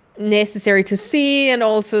necessary to see, and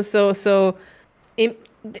also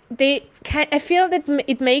I feel that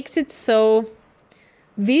it makes it so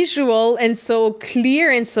visual and so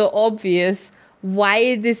clear and so obvious why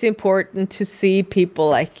it is important to see people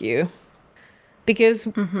like you, because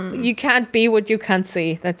you can't be what you can't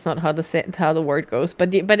see. That's not how the word goes,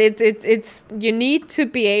 but it's you need to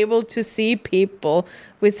be able to see people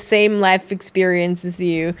with same life experience as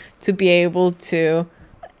you to be able to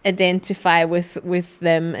identify with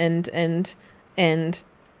them and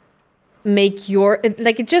make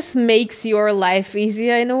it just makes your life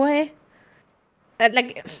easier in a way.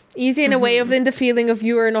 Like easy in a way of in the feeling of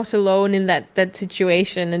you are not alone in that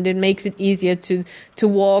situation, and it makes it easier to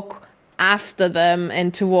walk after them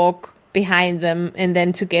and to walk behind them and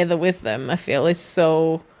then together with them. I feel is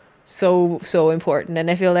so important,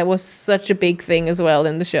 and I feel that was such a big thing as well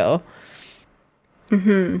in the show.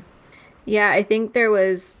 Yeah, I think there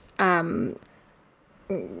was a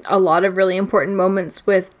lot of really important moments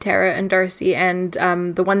with Tara and Darcy, and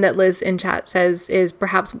the one that Liz in chat says is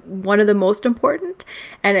perhaps one of the most important,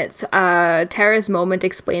 and it's Tara's moment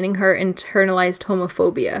explaining her internalized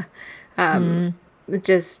homophobia.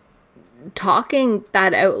 Just talking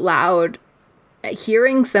that out loud,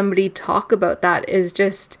 hearing somebody talk about that is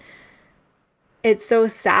just, it's so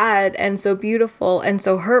sad and so beautiful and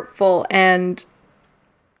so hurtful and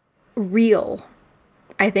real,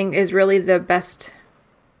 I think is really the best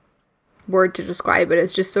word to describe it.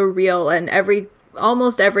 It's just so real, and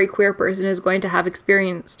almost every queer person is going to have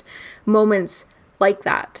experienced moments like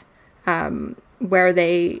that, where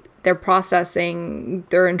they're processing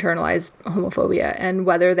their internalized homophobia, and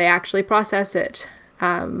whether they actually process it,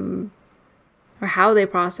 or how they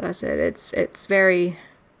process it.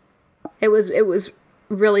 It was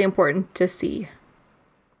really important to see.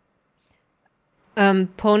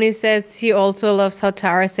 Pony says he also loves how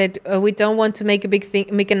Tara said, we don't want to make a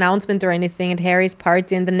make announcement or anything at Harry's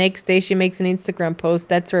party, and the next day she makes an Instagram post.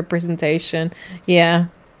 That's representation. Yeah.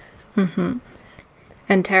 And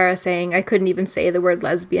Tara saying, I couldn't even say the word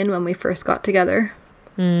lesbian when we first got together.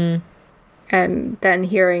 And and then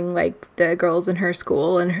hearing like the girls in her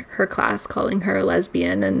school and her class calling her a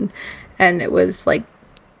lesbian, and it was like,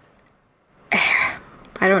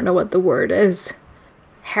 I don't know what the word is,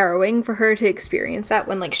 harrowing for her to experience that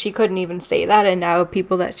when like she couldn't even say that, and now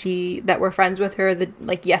people that were friends with her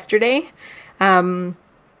like yesterday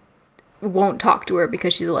won't talk to her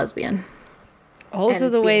because she's a lesbian. Also,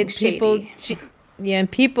 the way people,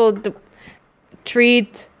 people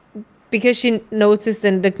treat, because she noticed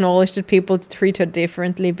and acknowledged that people treat her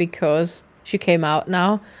differently because she came out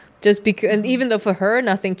now. Just because, and even though for her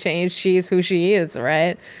nothing changed, she is who she is,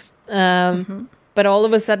 right? But all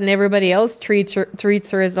of a sudden, everybody else treats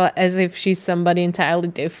her as if she's somebody entirely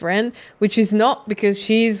different, which is not, because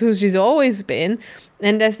she's who she's always been.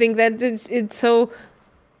 And I think that it's so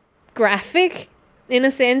graphic, in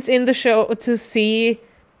a sense, in the show to see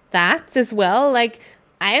that as well. Like,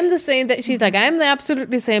 I am the same, that she's like, I'm the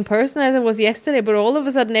absolutely same person as I was yesterday, but all of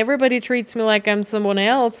a sudden everybody treats me like I'm someone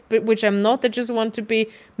else, but which I'm not. I just want to be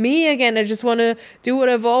me again. I just want to do what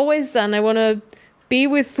I've always done. I want to be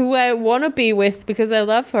with who I want to be with because I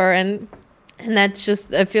love her. And that's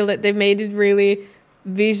just, I feel that they made it really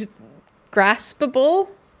graspable,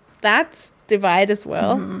 that divide as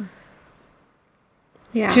well.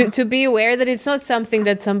 Yeah. To be aware that it's not something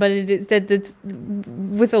that somebody that's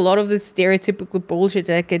with a lot of the stereotypical bullshit,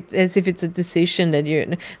 like as if it's a decision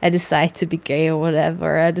that I decide to be gay or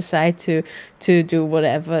whatever, I decide to do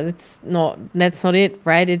whatever. That's not it,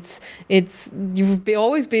 right? It's you've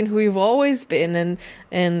always been who you've always been,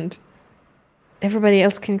 and everybody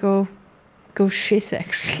else can go shit,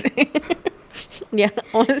 actually. Yeah,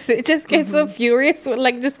 honestly, it just gets so furious with,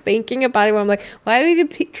 like, just thinking about it, where I'm like, why would you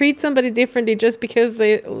treat somebody differently just because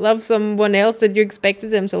they love someone else that you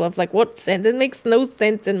expected them to love? Like, what sense? It makes no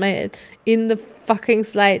sense in my head, in the fucking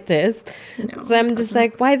slightest. No, so I'm just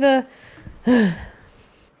like, why the... I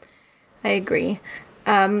agree.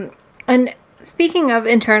 And speaking of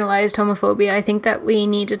internalized homophobia, I think that we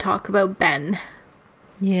need to talk about Ben.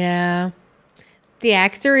 Yeah. The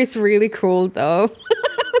actor is really cool, though.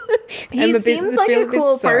 He seems like a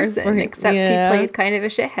cool person, except he played kind of a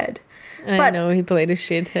shithead. I know, he played a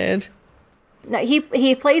shithead. No,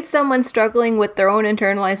 he played someone struggling with their own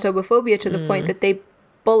internalized homophobia to the point that they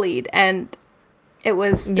bullied, and there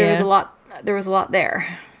was a lot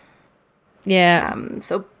there. Yeah.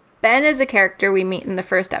 So Ben is a character we meet in the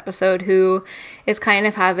first episode who is kind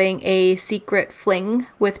of having a secret fling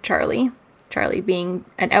with Charlie. Charlie being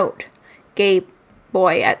an out gay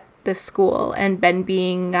boy at the school, and Ben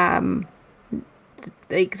being the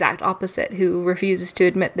exact opposite, who refuses to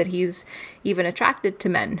admit that he's even attracted to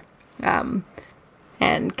men,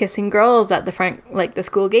 and kissing girls at the front, like the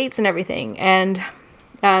school gates and everything. And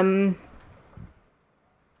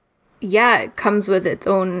it comes with its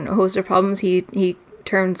own host of problems. He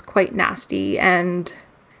turns quite nasty and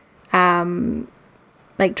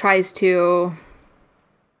tries to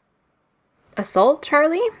assault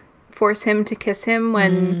Charlie, force him to kiss him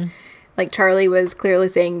when like Charlie was clearly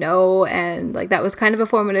saying no, and like that was kind of a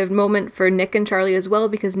formative moment for Nick and Charlie as well,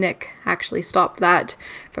 because Nick actually stopped that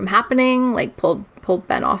from happening, like pulled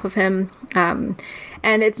Ben off of him. And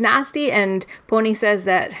it's nasty, and Pony says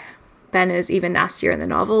that Ben is even nastier in the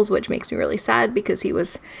novels, which makes me really sad because he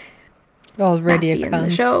was already nasty in the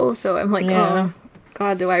show. So I'm like, oh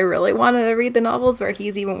god, do I really want to read the novels where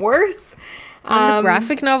he's even worse? The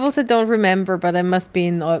graphic novels I don't remember, but I must be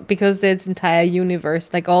in, because there's entire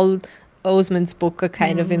universe, like all Osmond's book are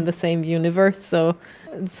kind of in the same universe, so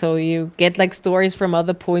you get like stories from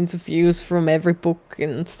other points of views from every book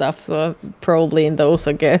and stuff, so probably in those,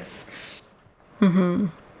 I guess.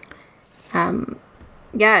 And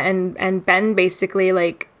Ben basically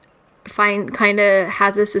like kind of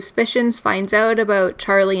has his suspicions, finds out about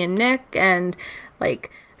Charlie and Nick, and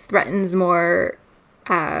like threatens more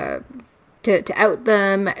to out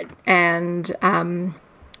them. And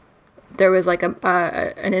there was like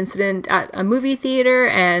an incident at a movie theater,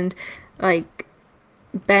 and like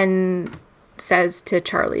Ben says to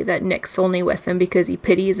Charlie that Nick's only with him because he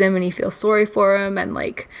pities him and he feels sorry for him, and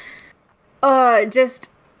like just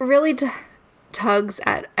really tugs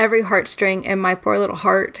at every heartstring in my poor little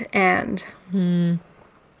heart. And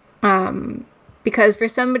because for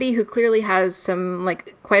somebody who clearly has some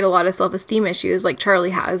like quite a lot of self-esteem issues like Charlie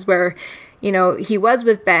has, where you know he was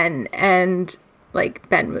with Ben, and like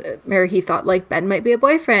he thought like Ben might be a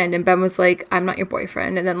boyfriend, and Ben was like, I'm not your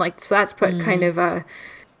boyfriend, and then like so that's put kind of a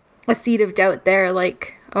seed of doubt there,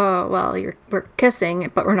 like, oh well, we're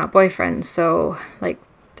kissing but we're not boyfriends, so like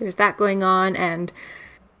there's that going on. And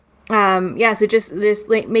so just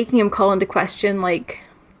like making him call into question like,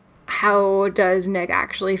 how does Nick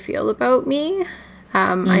actually feel about me?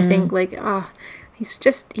 I think like,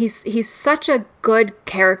 he's such a good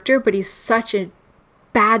character, but he's such a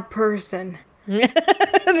bad person.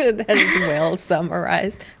 That is well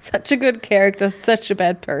summarized. Such a good character, such a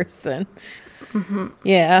bad person.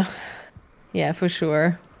 Yeah, for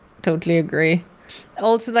sure. Totally agree.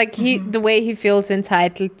 Also, like the way he feels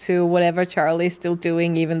entitled to whatever Charlie's still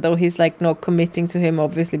doing, even though he's like not committing to him,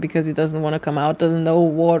 obviously, because he doesn't want to come out, doesn't know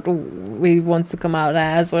what he wants to come out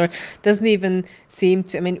as, or doesn't even seem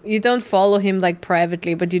to. I mean, you don't follow him like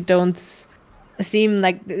privately, but he doesn't seem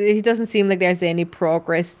like there's any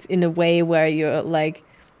progress in a way where you're like,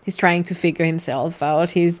 he's trying to figure himself out.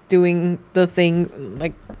 He's doing the thing,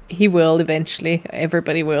 like he will eventually.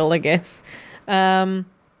 Everybody will, I guess.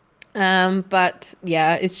 But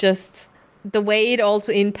yeah, it's just the way it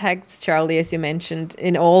also impacts Charlie, as you mentioned,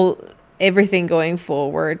 in everything going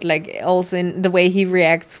forward. Like also in the way he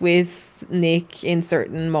reacts with Nick in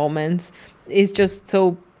certain moments is just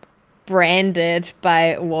so branded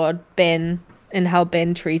by what Ben and how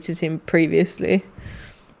Ben treated him previously.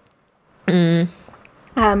 The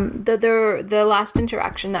last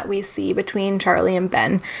interaction that we see between Charlie and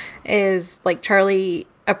Ben is like Charlie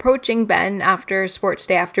approaching Ben after sports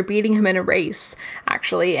day, after beating him in a race,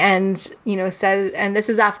 actually, and says, and this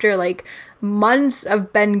is after like months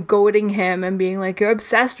of Ben goading him and being like, you're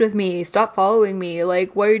obsessed with me, stop following me,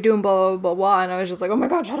 like what are you doing, blah blah blah blah. And I was just like, oh my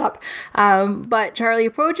god, shut up. But Charlie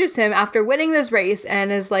approaches him after winning this race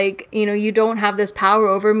and is like, you don't have this power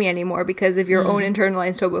over me anymore because of your own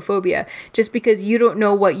internalized homophobia, just because you don't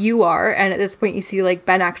know what you are. And at this point you see like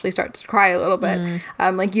Ben actually starts to cry a little bit.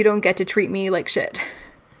 Like, you don't get to treat me like shit.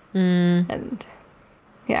 And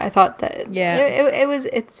yeah, I thought that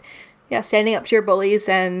it's standing up to your bullies.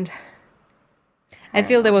 And I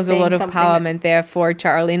feel there was a lot of empowerment there for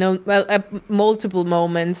Charlie. Multiple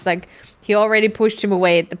moments. Like he already pushed him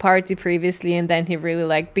away at the party previously, and then he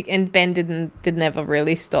really and Ben did never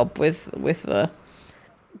really stop with the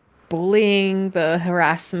bullying, the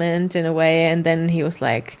harassment in a way, and then he was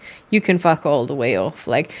like, you can fuck all the way off,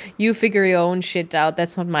 like you figure your own shit out,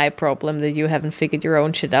 that's not my problem that you haven't figured your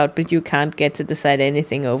own shit out, but you can't get to decide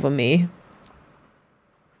anything over me.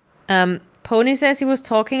 Pony says he was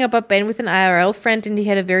talking about Ben with an IRL friend and he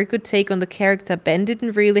had a very good take on the character. Ben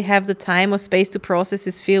didn't really have the time or space to process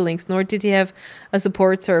his feelings, nor did he have a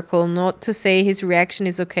support circle. Not to say his reaction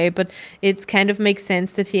is okay, but it kind of makes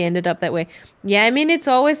sense that he ended up that way. Yeah, I mean, it's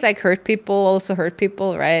always like hurt people also hurt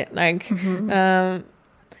people, right? Like,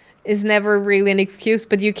 is never really an excuse,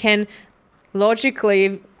 but you can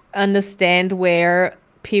logically understand where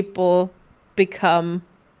people become...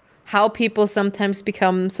 how people sometimes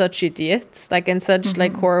become such idiots, like, and such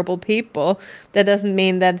like horrible people. That doesn't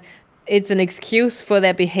mean that it's an excuse for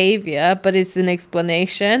their behavior, but it's an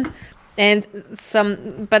explanation.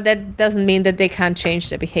 But that doesn't mean that they can't change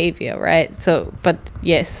their behavior, right? So, but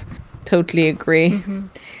yes, totally agree.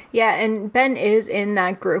 Yeah, and Ben is in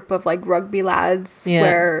that group of like rugby lads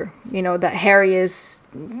where, that Harry is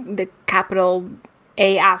the capital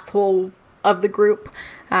A asshole of the group.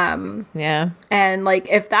 And like,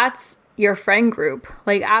 if that's your friend group,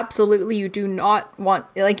 like, absolutely you do not want,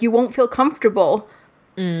 like, you won't feel comfortable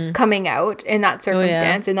coming out in that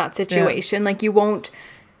circumstance, in that situation. Like, you won't,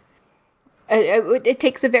 it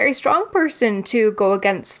takes a very strong person to go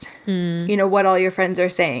against, what all your friends are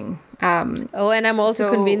saying. And I'm also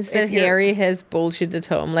convinced that Harry has bullshit at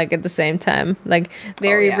home, like, at the same time, like,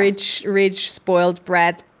 very rich, spoiled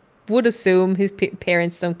brat. Would assume his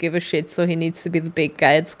parents don't give a shit, so he needs to be the big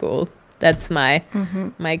guy at school. That's my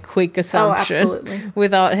quick assumption,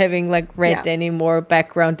 without having like read any more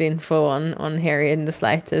background info on Harry in the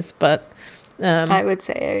slightest. But I would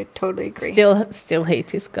say I totally agree. Still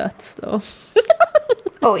hate his guts though.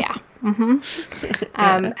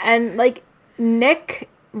 And like Nick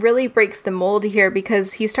really breaks the mold here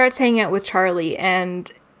because he starts hanging out with Charlie,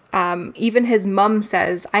 and even his mum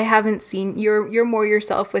says, I haven't seen you're more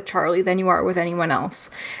yourself with Charlie than you are with anyone else.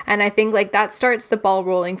 And I think like that starts the ball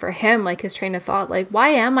rolling for him, like his train of thought, like, why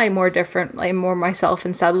am I more different, like more myself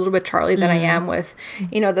and settled with Charlie than I am with,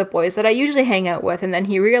 the boys that I usually hang out with? And then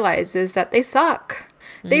he realizes that they suck.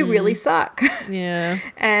 They really suck. Yeah.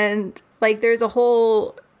 And like there's a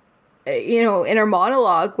whole inner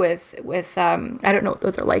monologue with I don't know what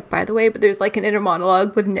those are like, by the way, but there's like an inner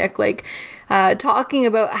monologue with Nick, like talking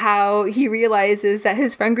about how he realizes that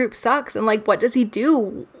his friend group sucks, and like what does he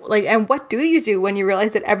do, like, and what do you do when you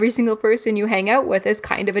realize that every single person you hang out with is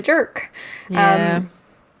kind of a jerk?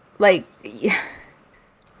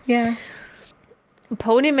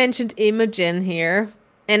 Pony mentioned Imogen here,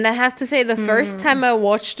 And I have to say, the first time I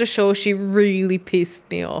watched the show, she really pissed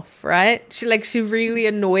me off, right? She really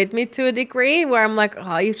annoyed me to a degree where I'm like,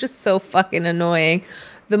 oh, you're just so fucking annoying.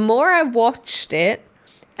 The more I watched it,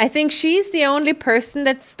 I think she's the only person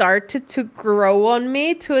that started to grow on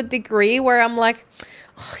me to a degree where I'm like,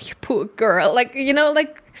 oh, you poor girl. Like, you know,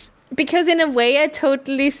 like, because in a way I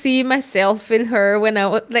totally see myself in her when I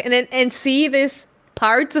was like, and see this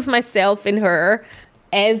parts of myself in her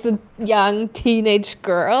as a young teenage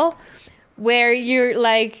girl, where you're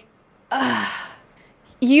like,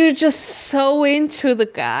 you're just so into the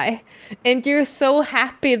guy, and you're so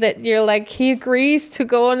happy that you're like, he agrees to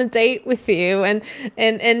go on a date with you, and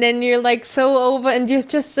then you're like so over, and you're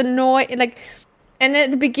just annoyed, like, and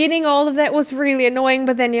at the beginning all of that was really annoying,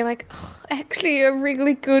 but then you're like, oh, actually you're a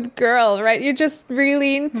really good girl, right? You're just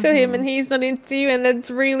really into him and he's not into you, and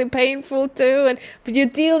that's really painful too, but you're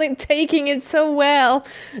taking it so well,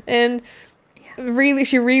 and really,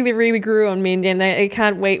 she really grew on me, and I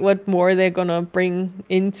can't wait what more they're gonna bring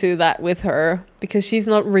into that with her, because she's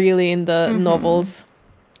not really in the novels.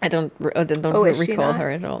 I don't recall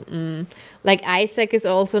her at all. Like Isaac is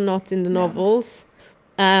also not in the novels.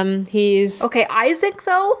 He's okay. Isaac,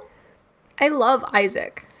 though, I love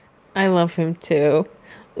Isaac. I love him too.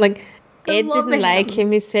 Like, Ed didn't like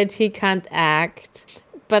him. He said he can't act.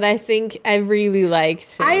 But I think I really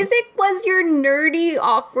liked him. Isaac was your nerdy,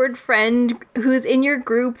 awkward friend who's in your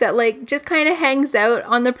group that, like, just kind of hangs out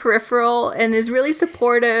on the peripheral and is really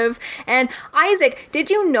supportive. And Isaac, did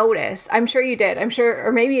you notice? I'm sure you did. I'm sure,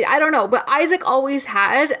 or maybe, I don't know. But Isaac always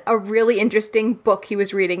had a really interesting book he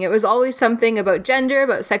was reading. It was always something about gender,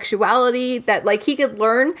 about sexuality that, like, he could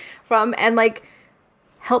learn from and, like,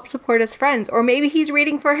 help support his friends. Or maybe he's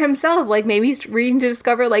reading for himself. Like, maybe he's reading to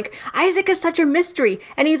discover, like, Isaac is such a mystery,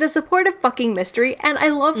 and he's a supportive fucking mystery, and I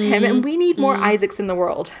love him, and we need more Isaacs in the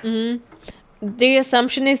world. The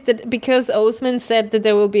assumption is that because Osman said that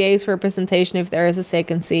there will be ace representation if there is a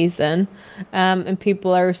second season, and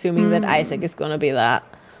people are assuming that Isaac is going to be that,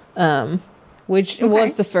 which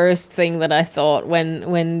was the first thing that I thought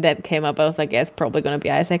when that came up. I was like, yeah, it's probably going to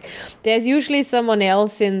be Isaac. There's usually someone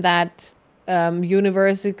else in that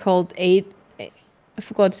universe called I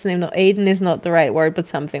forgot his name. No, Aiden is not the right word, but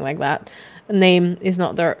something like that. Name is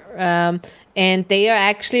not the and they are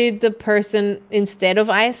actually the person instead of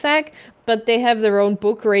Isaac, but they have their own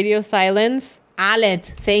book, Radio Silence. Aled,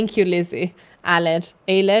 thank you, Lizzie.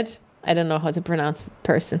 Aled, I don't know how to pronounce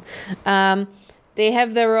person. They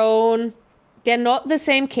have their own. They're not the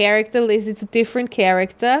same character, Liz. It's a different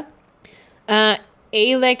character.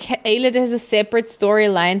 Aled has a separate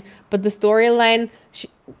storyline, but the storyline,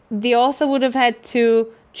 the author would have had to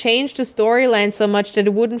change the storyline so much that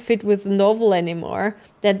it wouldn't fit with the novel anymore.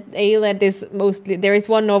 That Aled is mostly, there is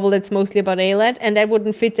one novel that's mostly about Aled, and that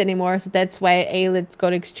wouldn't fit anymore, so that's why Aled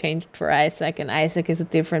got exchanged for Isaac, and Isaac is a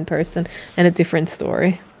different person and a different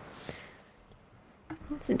story.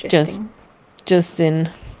 That's interesting. Justin.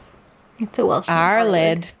 It's a Welsh name.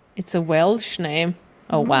 Arled. It's a Welsh name.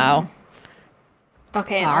 Oh, wow.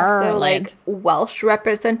 Okay, and also, like, Welsh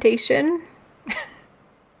representation.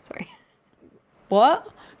 Sorry. What?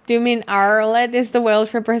 Do you mean Arled is the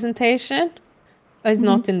Welsh representation? It's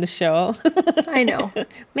not in the show. I know.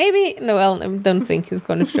 Maybe. No, well, I don't think he's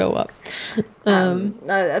going to show up.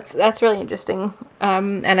 That's really interesting.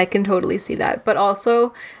 And I can totally see that. But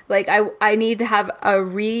also, like, I need to have a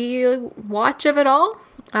re-watch of it all.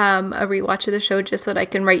 A rewatch of the show just so that I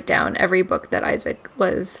can write down every book that Isaac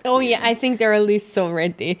was. Oh yeah, I think there are lists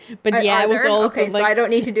already. But I was also okay. So I don't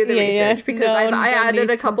need to do the research because I added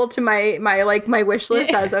a couple to my wish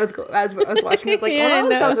list as I was watching. I was like,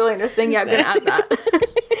 that sounds really interesting. Yeah, I'm gonna add that.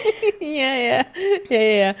 yeah.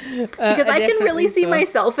 Because I can really see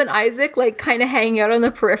myself and Isaac like kind of hanging out on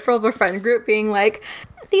the peripheral of a friend group, being like,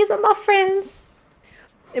 "These are my friends."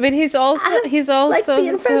 But he's also like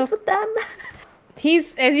being friends with them.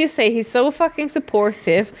 He's, as you say, he's so fucking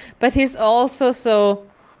supportive, but he's also so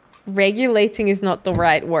regulating is not the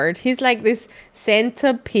right word. He's like this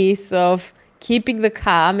centerpiece of keeping the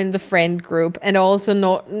calm in the friend group, and also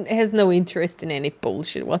has no interest in any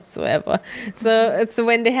bullshit whatsoever. So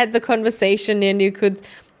when they had the conversation and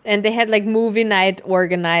they had like movie night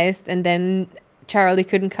organized, and then Charlie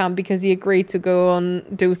couldn't come because he agreed to go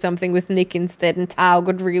and do something with Nick instead, and Tao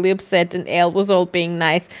got really upset, and Elle was all being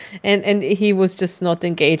nice, and he was just not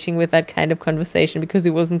engaging with that kind of conversation because he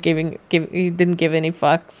wasn't he didn't give any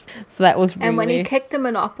fucks. So that was really... And when he kicked the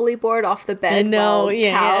Monopoly board off the bed while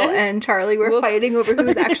Tao and Charlie were fighting over who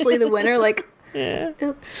was actually the winner, like,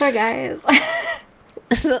 oops, sorry guys.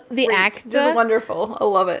 So the actor... This is wonderful. I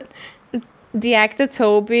love it. The actor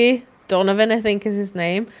Toby Donovan, I think is his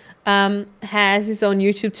name. has his own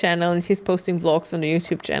YouTube channel, and he's posting vlogs on the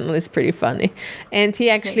YouTube channel. It's pretty funny. And he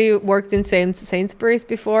actually worked in Sainsbury's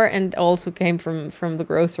before, and also came from the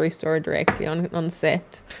grocery store directly on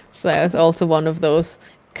set. So that was also one of those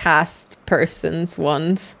cast persons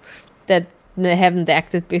ones that they haven't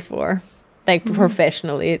acted before, like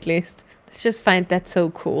professionally at least. I just find that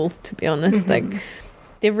so cool, to be honest. Like,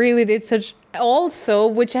 they really did such... Also,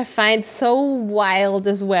 which I find so wild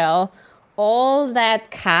as well, all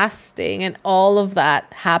that casting and all of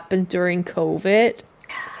that happened during COVID.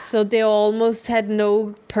 So they almost had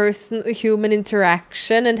no human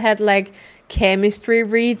interaction and had like chemistry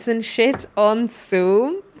reads and shit on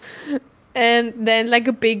Zoom. And then like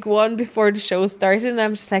a big one before the show started. And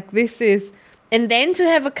I'm just like, this is... And then to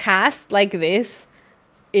have a cast like this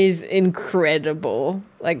is incredible.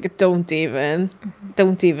 Like, don't even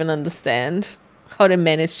understand how they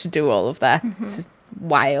managed to do all of that. It's just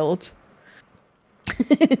wild.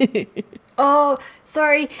 Oh,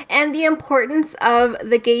 sorry. And the importance of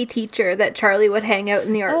the gay teacher that Charlie would hang out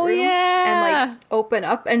in the art room and like open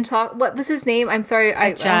up and talk. What was his name? I'm sorry.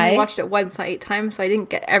 I only watched it once night time, so I didn't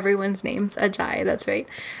get everyone's names. Ajay, that's right.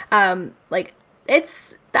 Like,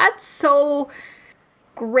 that's so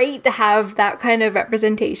great to have that kind of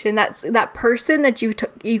representation. That's that person that you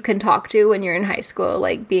can talk to when you're in high school,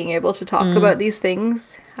 like being able to talk about these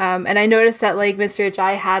things. And I noticed that like Mr.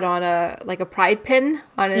 Ajay had on a pride pin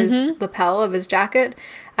on his lapel of his jacket,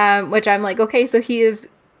 which I'm like, okay, so he is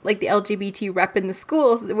like the LGBT rep in the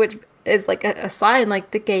school, which is like a sign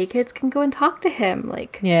like the gay kids can go and talk to him.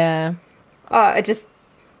 Like, he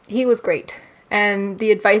was great. And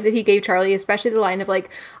the advice that he gave Charlie, especially the line of like,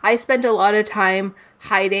 I spent a lot of time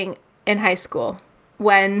hiding in high school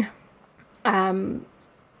when, and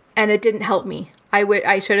it didn't help me.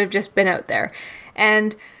 I should have just been out there.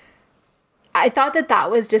 And I thought that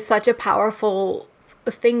was just such a powerful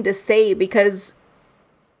thing to say, because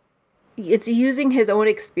it's using his own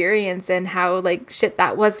experience and how like shit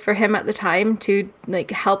that was for him at the time to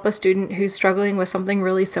like help a student who's struggling with something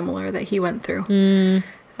really similar that he went through.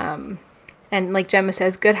 And like Gemma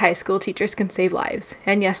says, good high school teachers can save lives.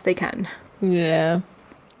 And yes, they can. Yeah.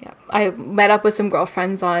 I met up with some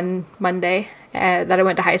girlfriends on Monday that I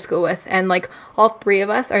went to high school with. And like all three of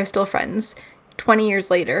us are still friends 20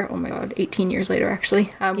 years later. Oh my God, 18 years later,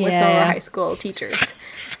 actually, with some of our high school teachers.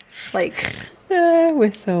 Like,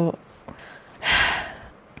 we're so...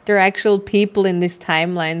 They're actual people in these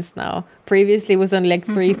timelines now. Previously it was only like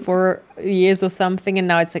 3-4 years or something, and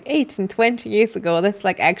now it's like 18, 20 years ago. That's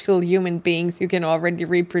like actual human beings you can already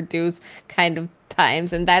reproduce kind of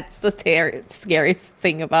times, and that's the scary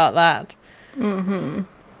thing about that.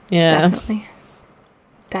 Yeah. Definitely.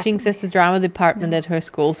 Jinx says the drama department at her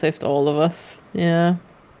school saved all of us. Yeah.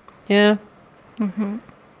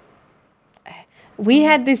 We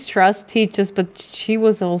had these trust teachers, but she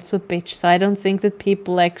was also a bitch, so I don't think that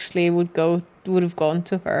people actually would have gone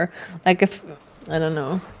to her. Like, if I don't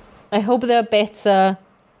know. I hope there are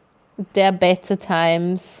better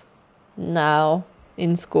times now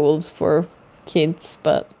in schools for kids,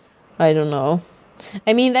 but I don't know.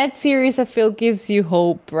 I mean, that series I feel gives you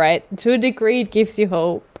hope, right? To a degree, it gives you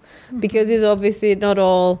hope, because it's obviously not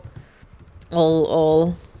all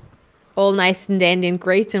nice and dandy and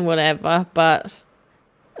great and whatever, but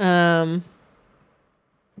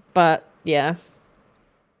yeah.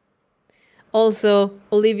 Also,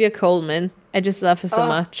 Olivia Colman, I just love her so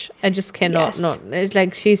much. I just cannot not. It's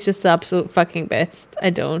like, she's just the absolute fucking best. I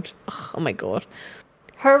don't. Oh my God.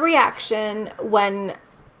 Her reaction when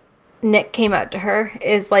Nick came out to her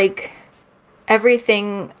is like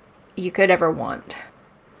everything you could ever want.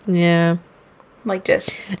 Yeah. Like,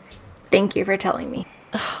 just thank you for telling me.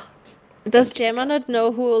 Does Gemma not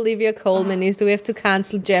know who Olivia Colman is? Do we have to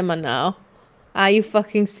cancel Gemma now? Are you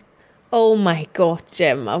fucking... Oh my God,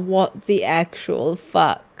 Gemma. What the actual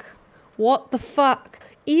fuck? What the fuck?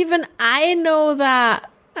 Even I know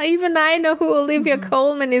that. Even I know who Olivia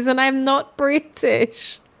Colman is, and I'm not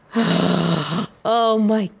British. Oh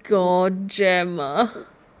my God, Gemma.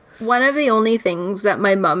 One of the only things that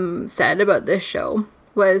my mum said about this show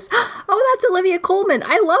was, oh, that's Olivia Colman.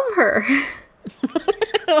 I love her.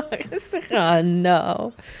 Oh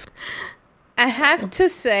no. I have to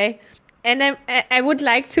say, and I would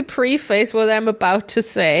like to preface what I'm about to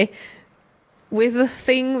say with the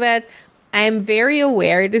thing that I am very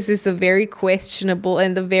aware this is a very questionable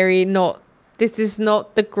and this is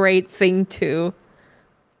not the great thing to,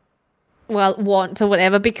 well, want or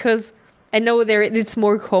whatever, because I know it's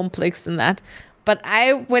more complex than that. But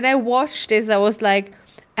when I watched this, I was like,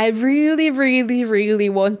 I really, really, really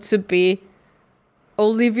want to be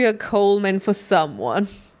Olivia Colman for someone.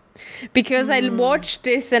 Because I watched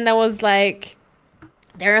this and I was like,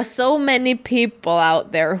 there are so many people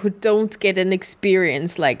out there who don't get an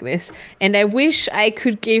experience like this. And I wish I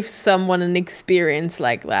could give someone an experience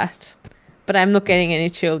like that. But I'm not getting any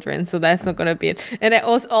children, so that's not going to be it. And I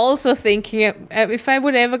was also thinking, if I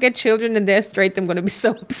would ever get children and they're straight, I'm going to be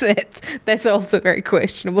so upset. That's also a very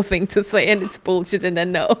questionable thing to say, and it's bullshit, and I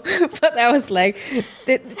know. But I was like,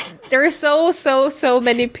 there are so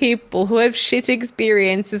many people who have shit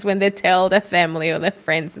experiences when they tell their family or their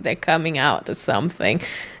friends that they're coming out or something.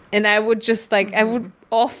 And I would just like, I would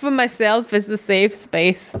offer myself as a safe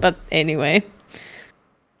space. But anyway.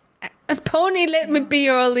 Pony, let me be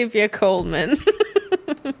your Olivia Colman.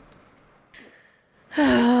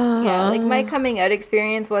 Yeah, like my coming out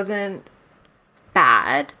experience wasn't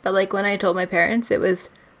bad, but like when I told my parents, it was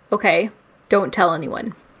okay. Don't tell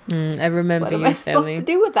anyone. I remember what am you I supposed to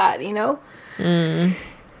do with that? You know.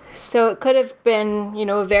 So it could have been, you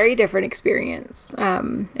know, a very different experience.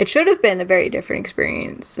 It should have been a very different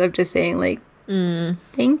experience of just saying like,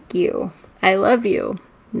 "Thank you, I love you.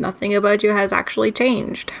 Nothing about you has actually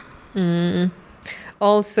changed."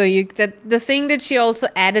 Also, the thing that she also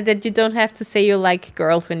added, that you don't have to say you like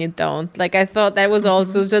girls when you don't. Like, I thought that was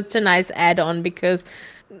also such a nice add-on, because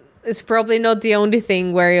it's probably not the only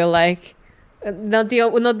thing where you're like, not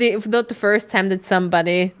the first time that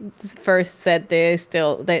somebody first said they're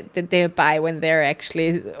bi when they're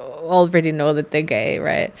actually already know that they're gay,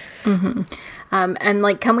 right? And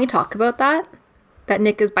like, can we talk about that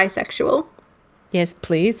Nick is bisexual? Yes,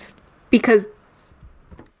 please. Because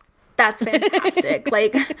that's fantastic.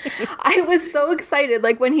 Like, I was so excited,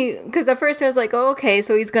 like when because at first I was like, oh, okay,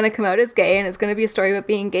 so he's gonna come out as gay and it's gonna be a story about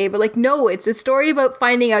being gay, but like, no, it's a story about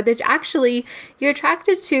finding out that actually you're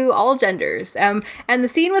attracted to all genders. And the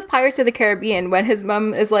scene with Pirates of the Caribbean when his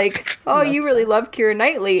mom is like, oh, you really love Keira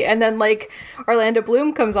Knightley, and then like Orlando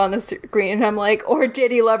Bloom comes on the screen and I'm like, or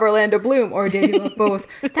did he love Orlando Bloom, or did he love both?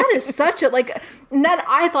 That is such a like, and then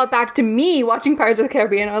I thought back to me watching Pirates of the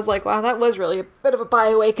Caribbean. I was like, wow, that was really a bit of a bi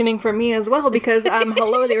awakening for me as well, because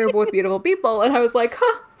hello, they were both beautiful people, and I was like,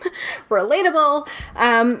 huh, relatable.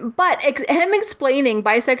 But him explaining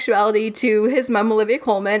bisexuality to his mom Olivia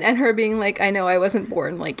Colman, and her being like, I know I wasn't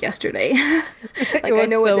born like yesterday. Like, I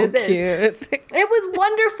know so what this cute. is. It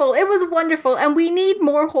was wonderful, and we need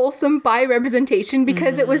more wholesome bi representation,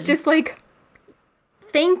 because it was just like,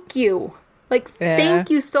 thank you, like, thank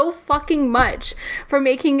you so fucking much for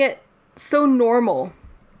making it so normal.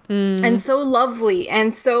 And so lovely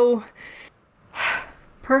and so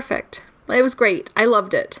perfect. It was great. I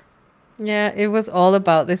loved it. Yeah, it was all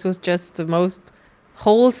about, this was just the most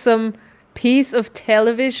wholesome piece of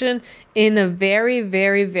television in a very,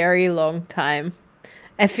 very, very long time.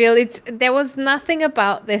 I feel there was nothing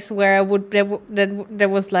about this where there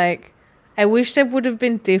was like, I wish that would have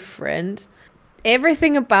been different.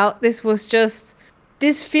 Everything about this was just,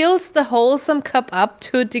 this fills the wholesome cup up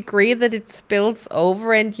to a degree that it spills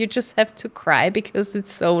over and you just have to cry because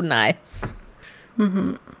it's so nice.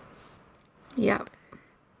 Yeah.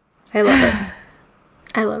 I love it.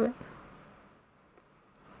 I love it.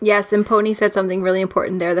 Yes, and Pony said something really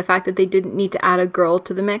important there. The fact that they didn't need to add a girl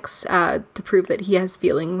to the mix to prove that he has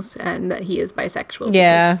feelings and that he is bisexual.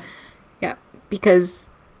 Yeah. Because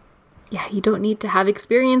you don't need to have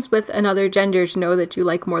experience with another gender to know that you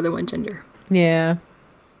like more than one gender. Yeah.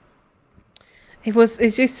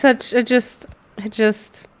 It's just such, I just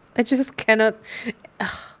cannot.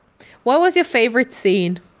 What was your favorite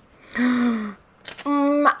scene? Or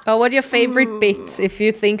what are your favorite bits? If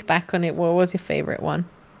you think back on it, what was your favorite one?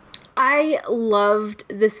 I loved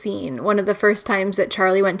the scene. One of the first times that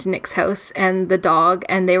Charlie went to Nick's house and the dog,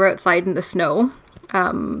 and they were outside in the snow.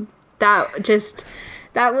 That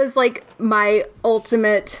was like my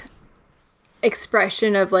ultimate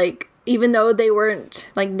expression of like, even though they weren't,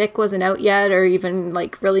 like, Nick wasn't out yet or even,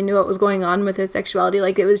 like, really knew what was going on with his sexuality,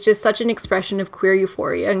 like, it was just such an expression of queer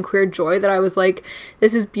euphoria and queer joy that I was like,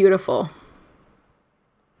 this is beautiful.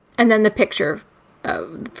 And then the picture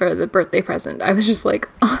for the birthday present, I was just like,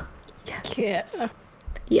 oh, yes.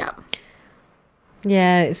 Yeah.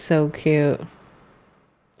 Yeah, it's so cute.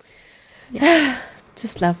 Yeah.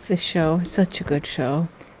 Just love this show. It's such a good show.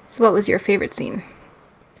 So what was your favorite scene?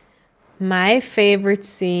 My favorite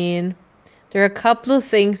scene, there are a couple of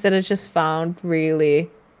things that I just found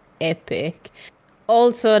really epic.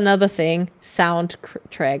 Also, another thing,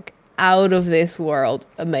 soundtrack, out of this world,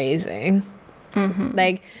 amazing.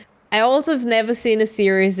 Like, I also have never seen a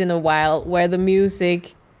series in a while where the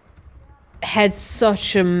music had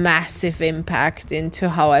such a massive impact into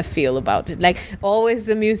how I feel about it. Like, always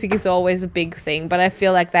the music is always a big thing, but I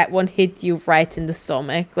feel like that one hit you right in the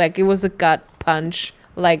stomach. Like, it was a gut punch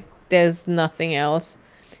Like, there's nothing else.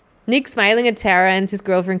 Nick smiling at Tara and his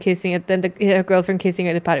girlfriend kissing it, then her girlfriend kissing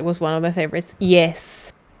at the party was one of my favorites.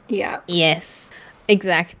 Yes. Yeah. Yes.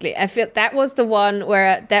 Exactly. I feel that was the one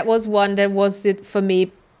that was it for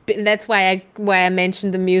me. And that's why I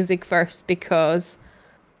mentioned the music first, because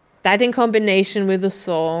that in combination with the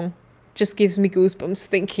song just gives me goosebumps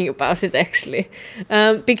thinking about it, actually.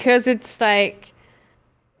 Because it's like,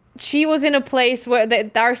 she was in a place where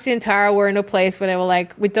Darcy and Tara were in a place where they were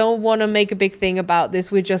like, we don't want to make a big thing about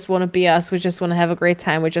this. We just want to be us. We just want to have a great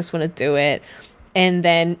time. We just want to do it. And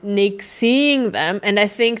then Nick seeing them. And I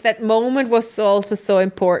think that moment was also so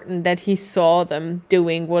important, that he saw them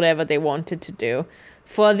doing whatever they wanted to do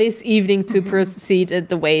for this evening to proceed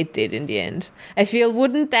the way it did in the end. I feel,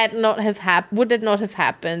 would it not have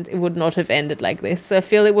happened, it would not have ended like this. So I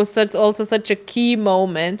feel it was also such a key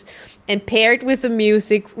moment, and paired with the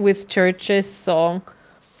music, with Church's song,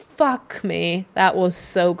 fuck me, that was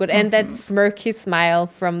so good. And that smirky smile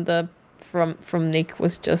from Nick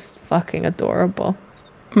was just fucking adorable.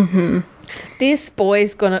 This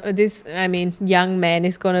young man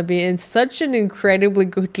is gonna be in such an incredibly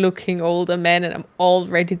good looking older man, and I'm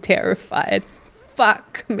already terrified.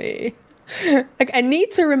 Fuck me. Like, I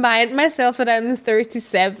need to remind myself that I'm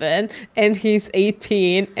 37 and he's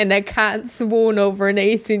 18, and I can't swoon over an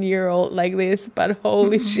 18-year-old like this, but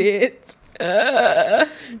holy shit.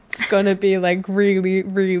 It's gonna be like really,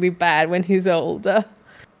 really bad when he's older.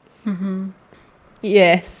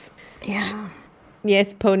 Yes. Yeah.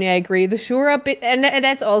 Yes, Pony, I agree. The Shura bit, and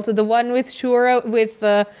that's also the one with Shura, with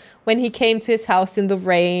when he came to his house in the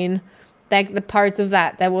rain, like the parts of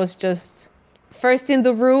that was just, first in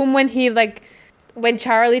the room when when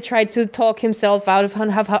Charlie tried to talk himself out of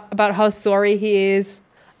about how sorry he is,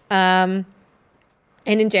 and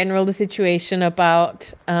in general the situation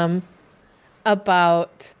about him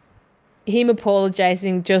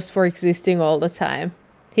apologizing just for existing all the time.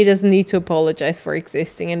 He doesn't need to apologize for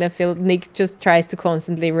existing, and I feel Nick just tries to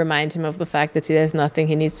constantly remind him of the fact that there's nothing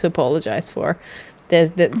he needs to apologize for.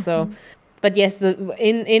 So, but yes,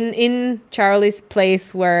 in Charlie's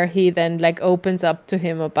place, where he then like opens up to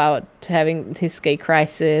him about having his gay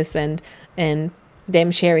crisis, and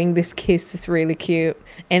them sharing this kiss is really cute.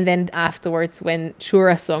 And then afterwards, when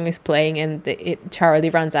Shura's song is playing and Charlie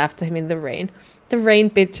runs after him in the rain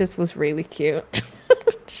bit just was really cute.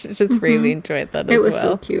 Just really enjoyed that as well. It was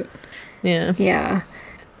so cute. Yeah. Yeah.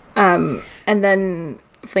 And then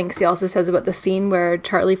Flinksy also says about the scene where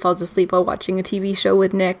Charlie falls asleep while watching a TV show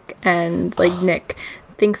with Nick, and like Nick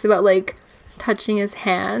thinks about like touching his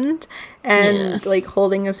hand and like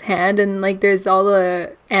holding his hand, and like there's all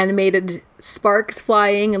the animated sparks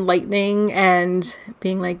flying and lightning, and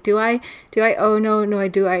being like, do I oh no I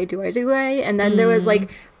do I and then there was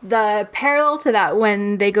like the parallel to that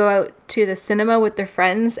when they go out to the cinema with their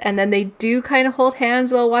friends, and then they do kind of hold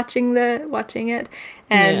hands while watching it,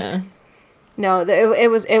 and no, it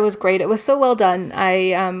was great. It was so well done.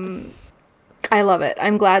 I love it.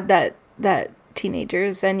 I'm glad that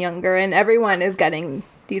teenagers and younger and everyone is getting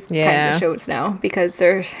these kinds of shows now, because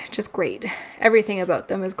they're just great. Everything about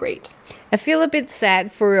them is great. I feel a bit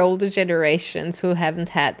sad for older generations who haven't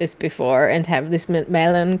had this before and have this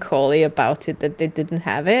melancholy about it, that they didn't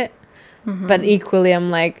have it. But equally, I'm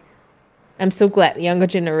like, I'm so glad younger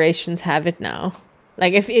generations have it now.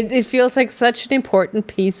 Like, if it feels like such an important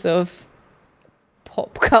piece of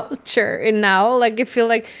pop culture and now, like, I feel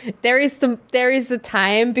like there is a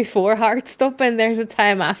time before Heartstopper and there's a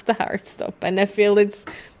time after Heartstopper, and I feel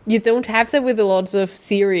you don't have that with a lot of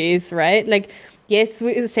series, right? Like, yes,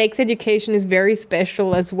 sex education is very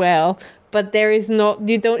special as well, but there is not,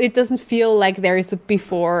 it doesn't feel like there is a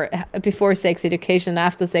before sex education and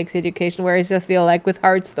after sex education, whereas I feel like with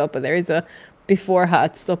Heartstopper there is a before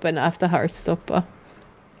Heartstopper and after Heartstopper.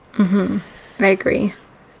 I agree.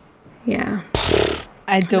 Yeah.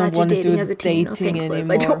 I don't want to do dating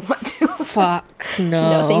anymore. I don't want to. Fuck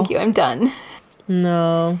no. No, thank you. I'm done.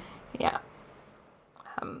 No. Yeah.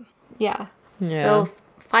 Yeah. So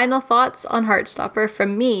final thoughts on Heartstopper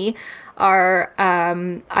from me are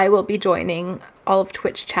I will be joining all of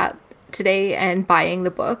Twitch chat today and buying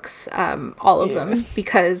the books, all of them,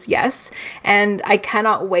 because yes, and I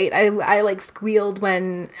cannot wait. I like squealed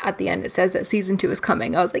when at the end it says that season 2 is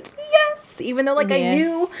coming. I was like, yes, even though like I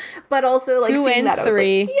knew, but also like 2 and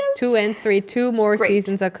 3, like, yes. 2 and 3, 2 more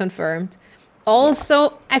seasons are confirmed.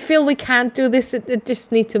 Also, I feel we can't do this. I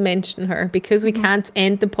just need to mention her, because we can't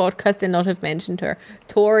end the podcast and not have mentioned her.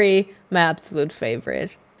 Tori, my absolute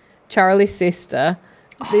favorite. Charlie's sister.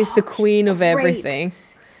 Is the queen of everything.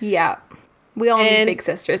 Yeah. We all need big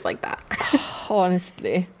sisters like that.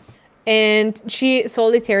 Honestly. And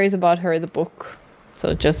Solitaire is about her, the book.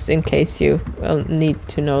 So just in case you will need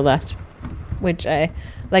to know that, which I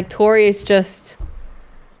like. Tori is just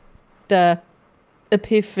the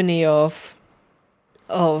epiphany of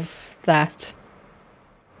that.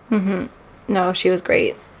 No, she was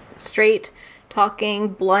great. Straight talking,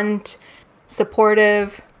 blunt,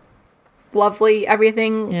 supportive, lovely,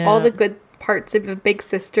 everything, all the good parts of a big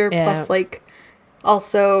sister, plus like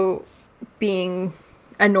also being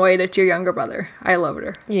annoyed at your younger brother. I loved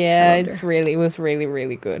her. Yeah, it was really,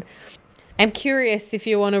 really good. I'm curious if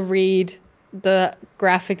you want to read the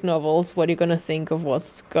graphic novels, what are you going to think of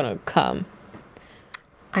what's going to come?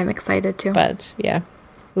 I'm excited too. But yeah,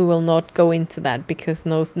 we will not go into that because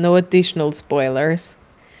no additional spoilers.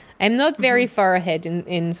 I'm not very far ahead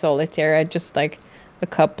in Solitaire. I just like a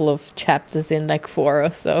couple of chapters in, like 4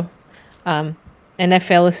 or so. And I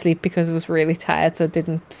fell asleep because I was really tired, so I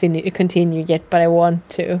didn't continue yet, but I want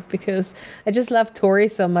to because I just love Tori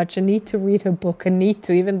so much. I need to read her book. I need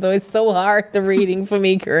to, even though it's so hard, the reading for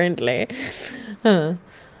me currently.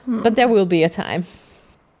 But there will be a time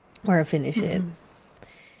where I finish it.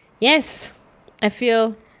 Yes, I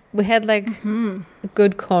feel we had like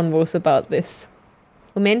good convos about this.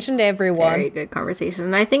 We mentioned everyone. Very good conversation.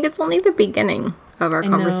 And I think it's only the beginning of our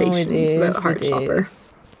conversations about Heartstopper.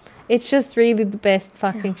 It's just really the best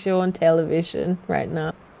fucking show on television right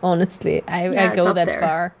now. Honestly, I go that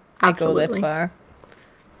far. Absolutely. I go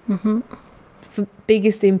that far.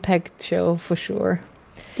 Biggest impact show for sure.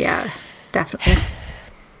 Yeah, definitely.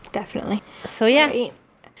 Definitely. So yeah. Right.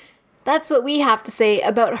 That's what we have to say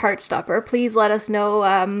about Heartstopper. Please let us know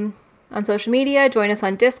on social media. Join us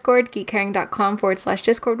on Discord,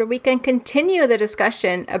 geekcaring.com/Discord, where we can continue the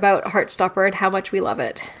discussion about Heartstopper and how much we love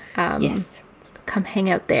it. Yes. Come hang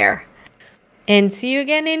out there. And see you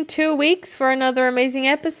again in 2 weeks for another amazing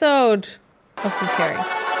episode of Geek Caring.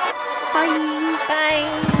 Bye. Bye.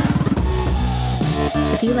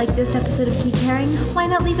 If you like this episode of Geek Caring, why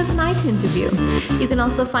not leave us an iTunes review? You can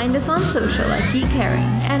also find us on social at Geek Caring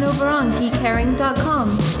and over on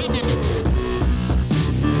geekcaring.com.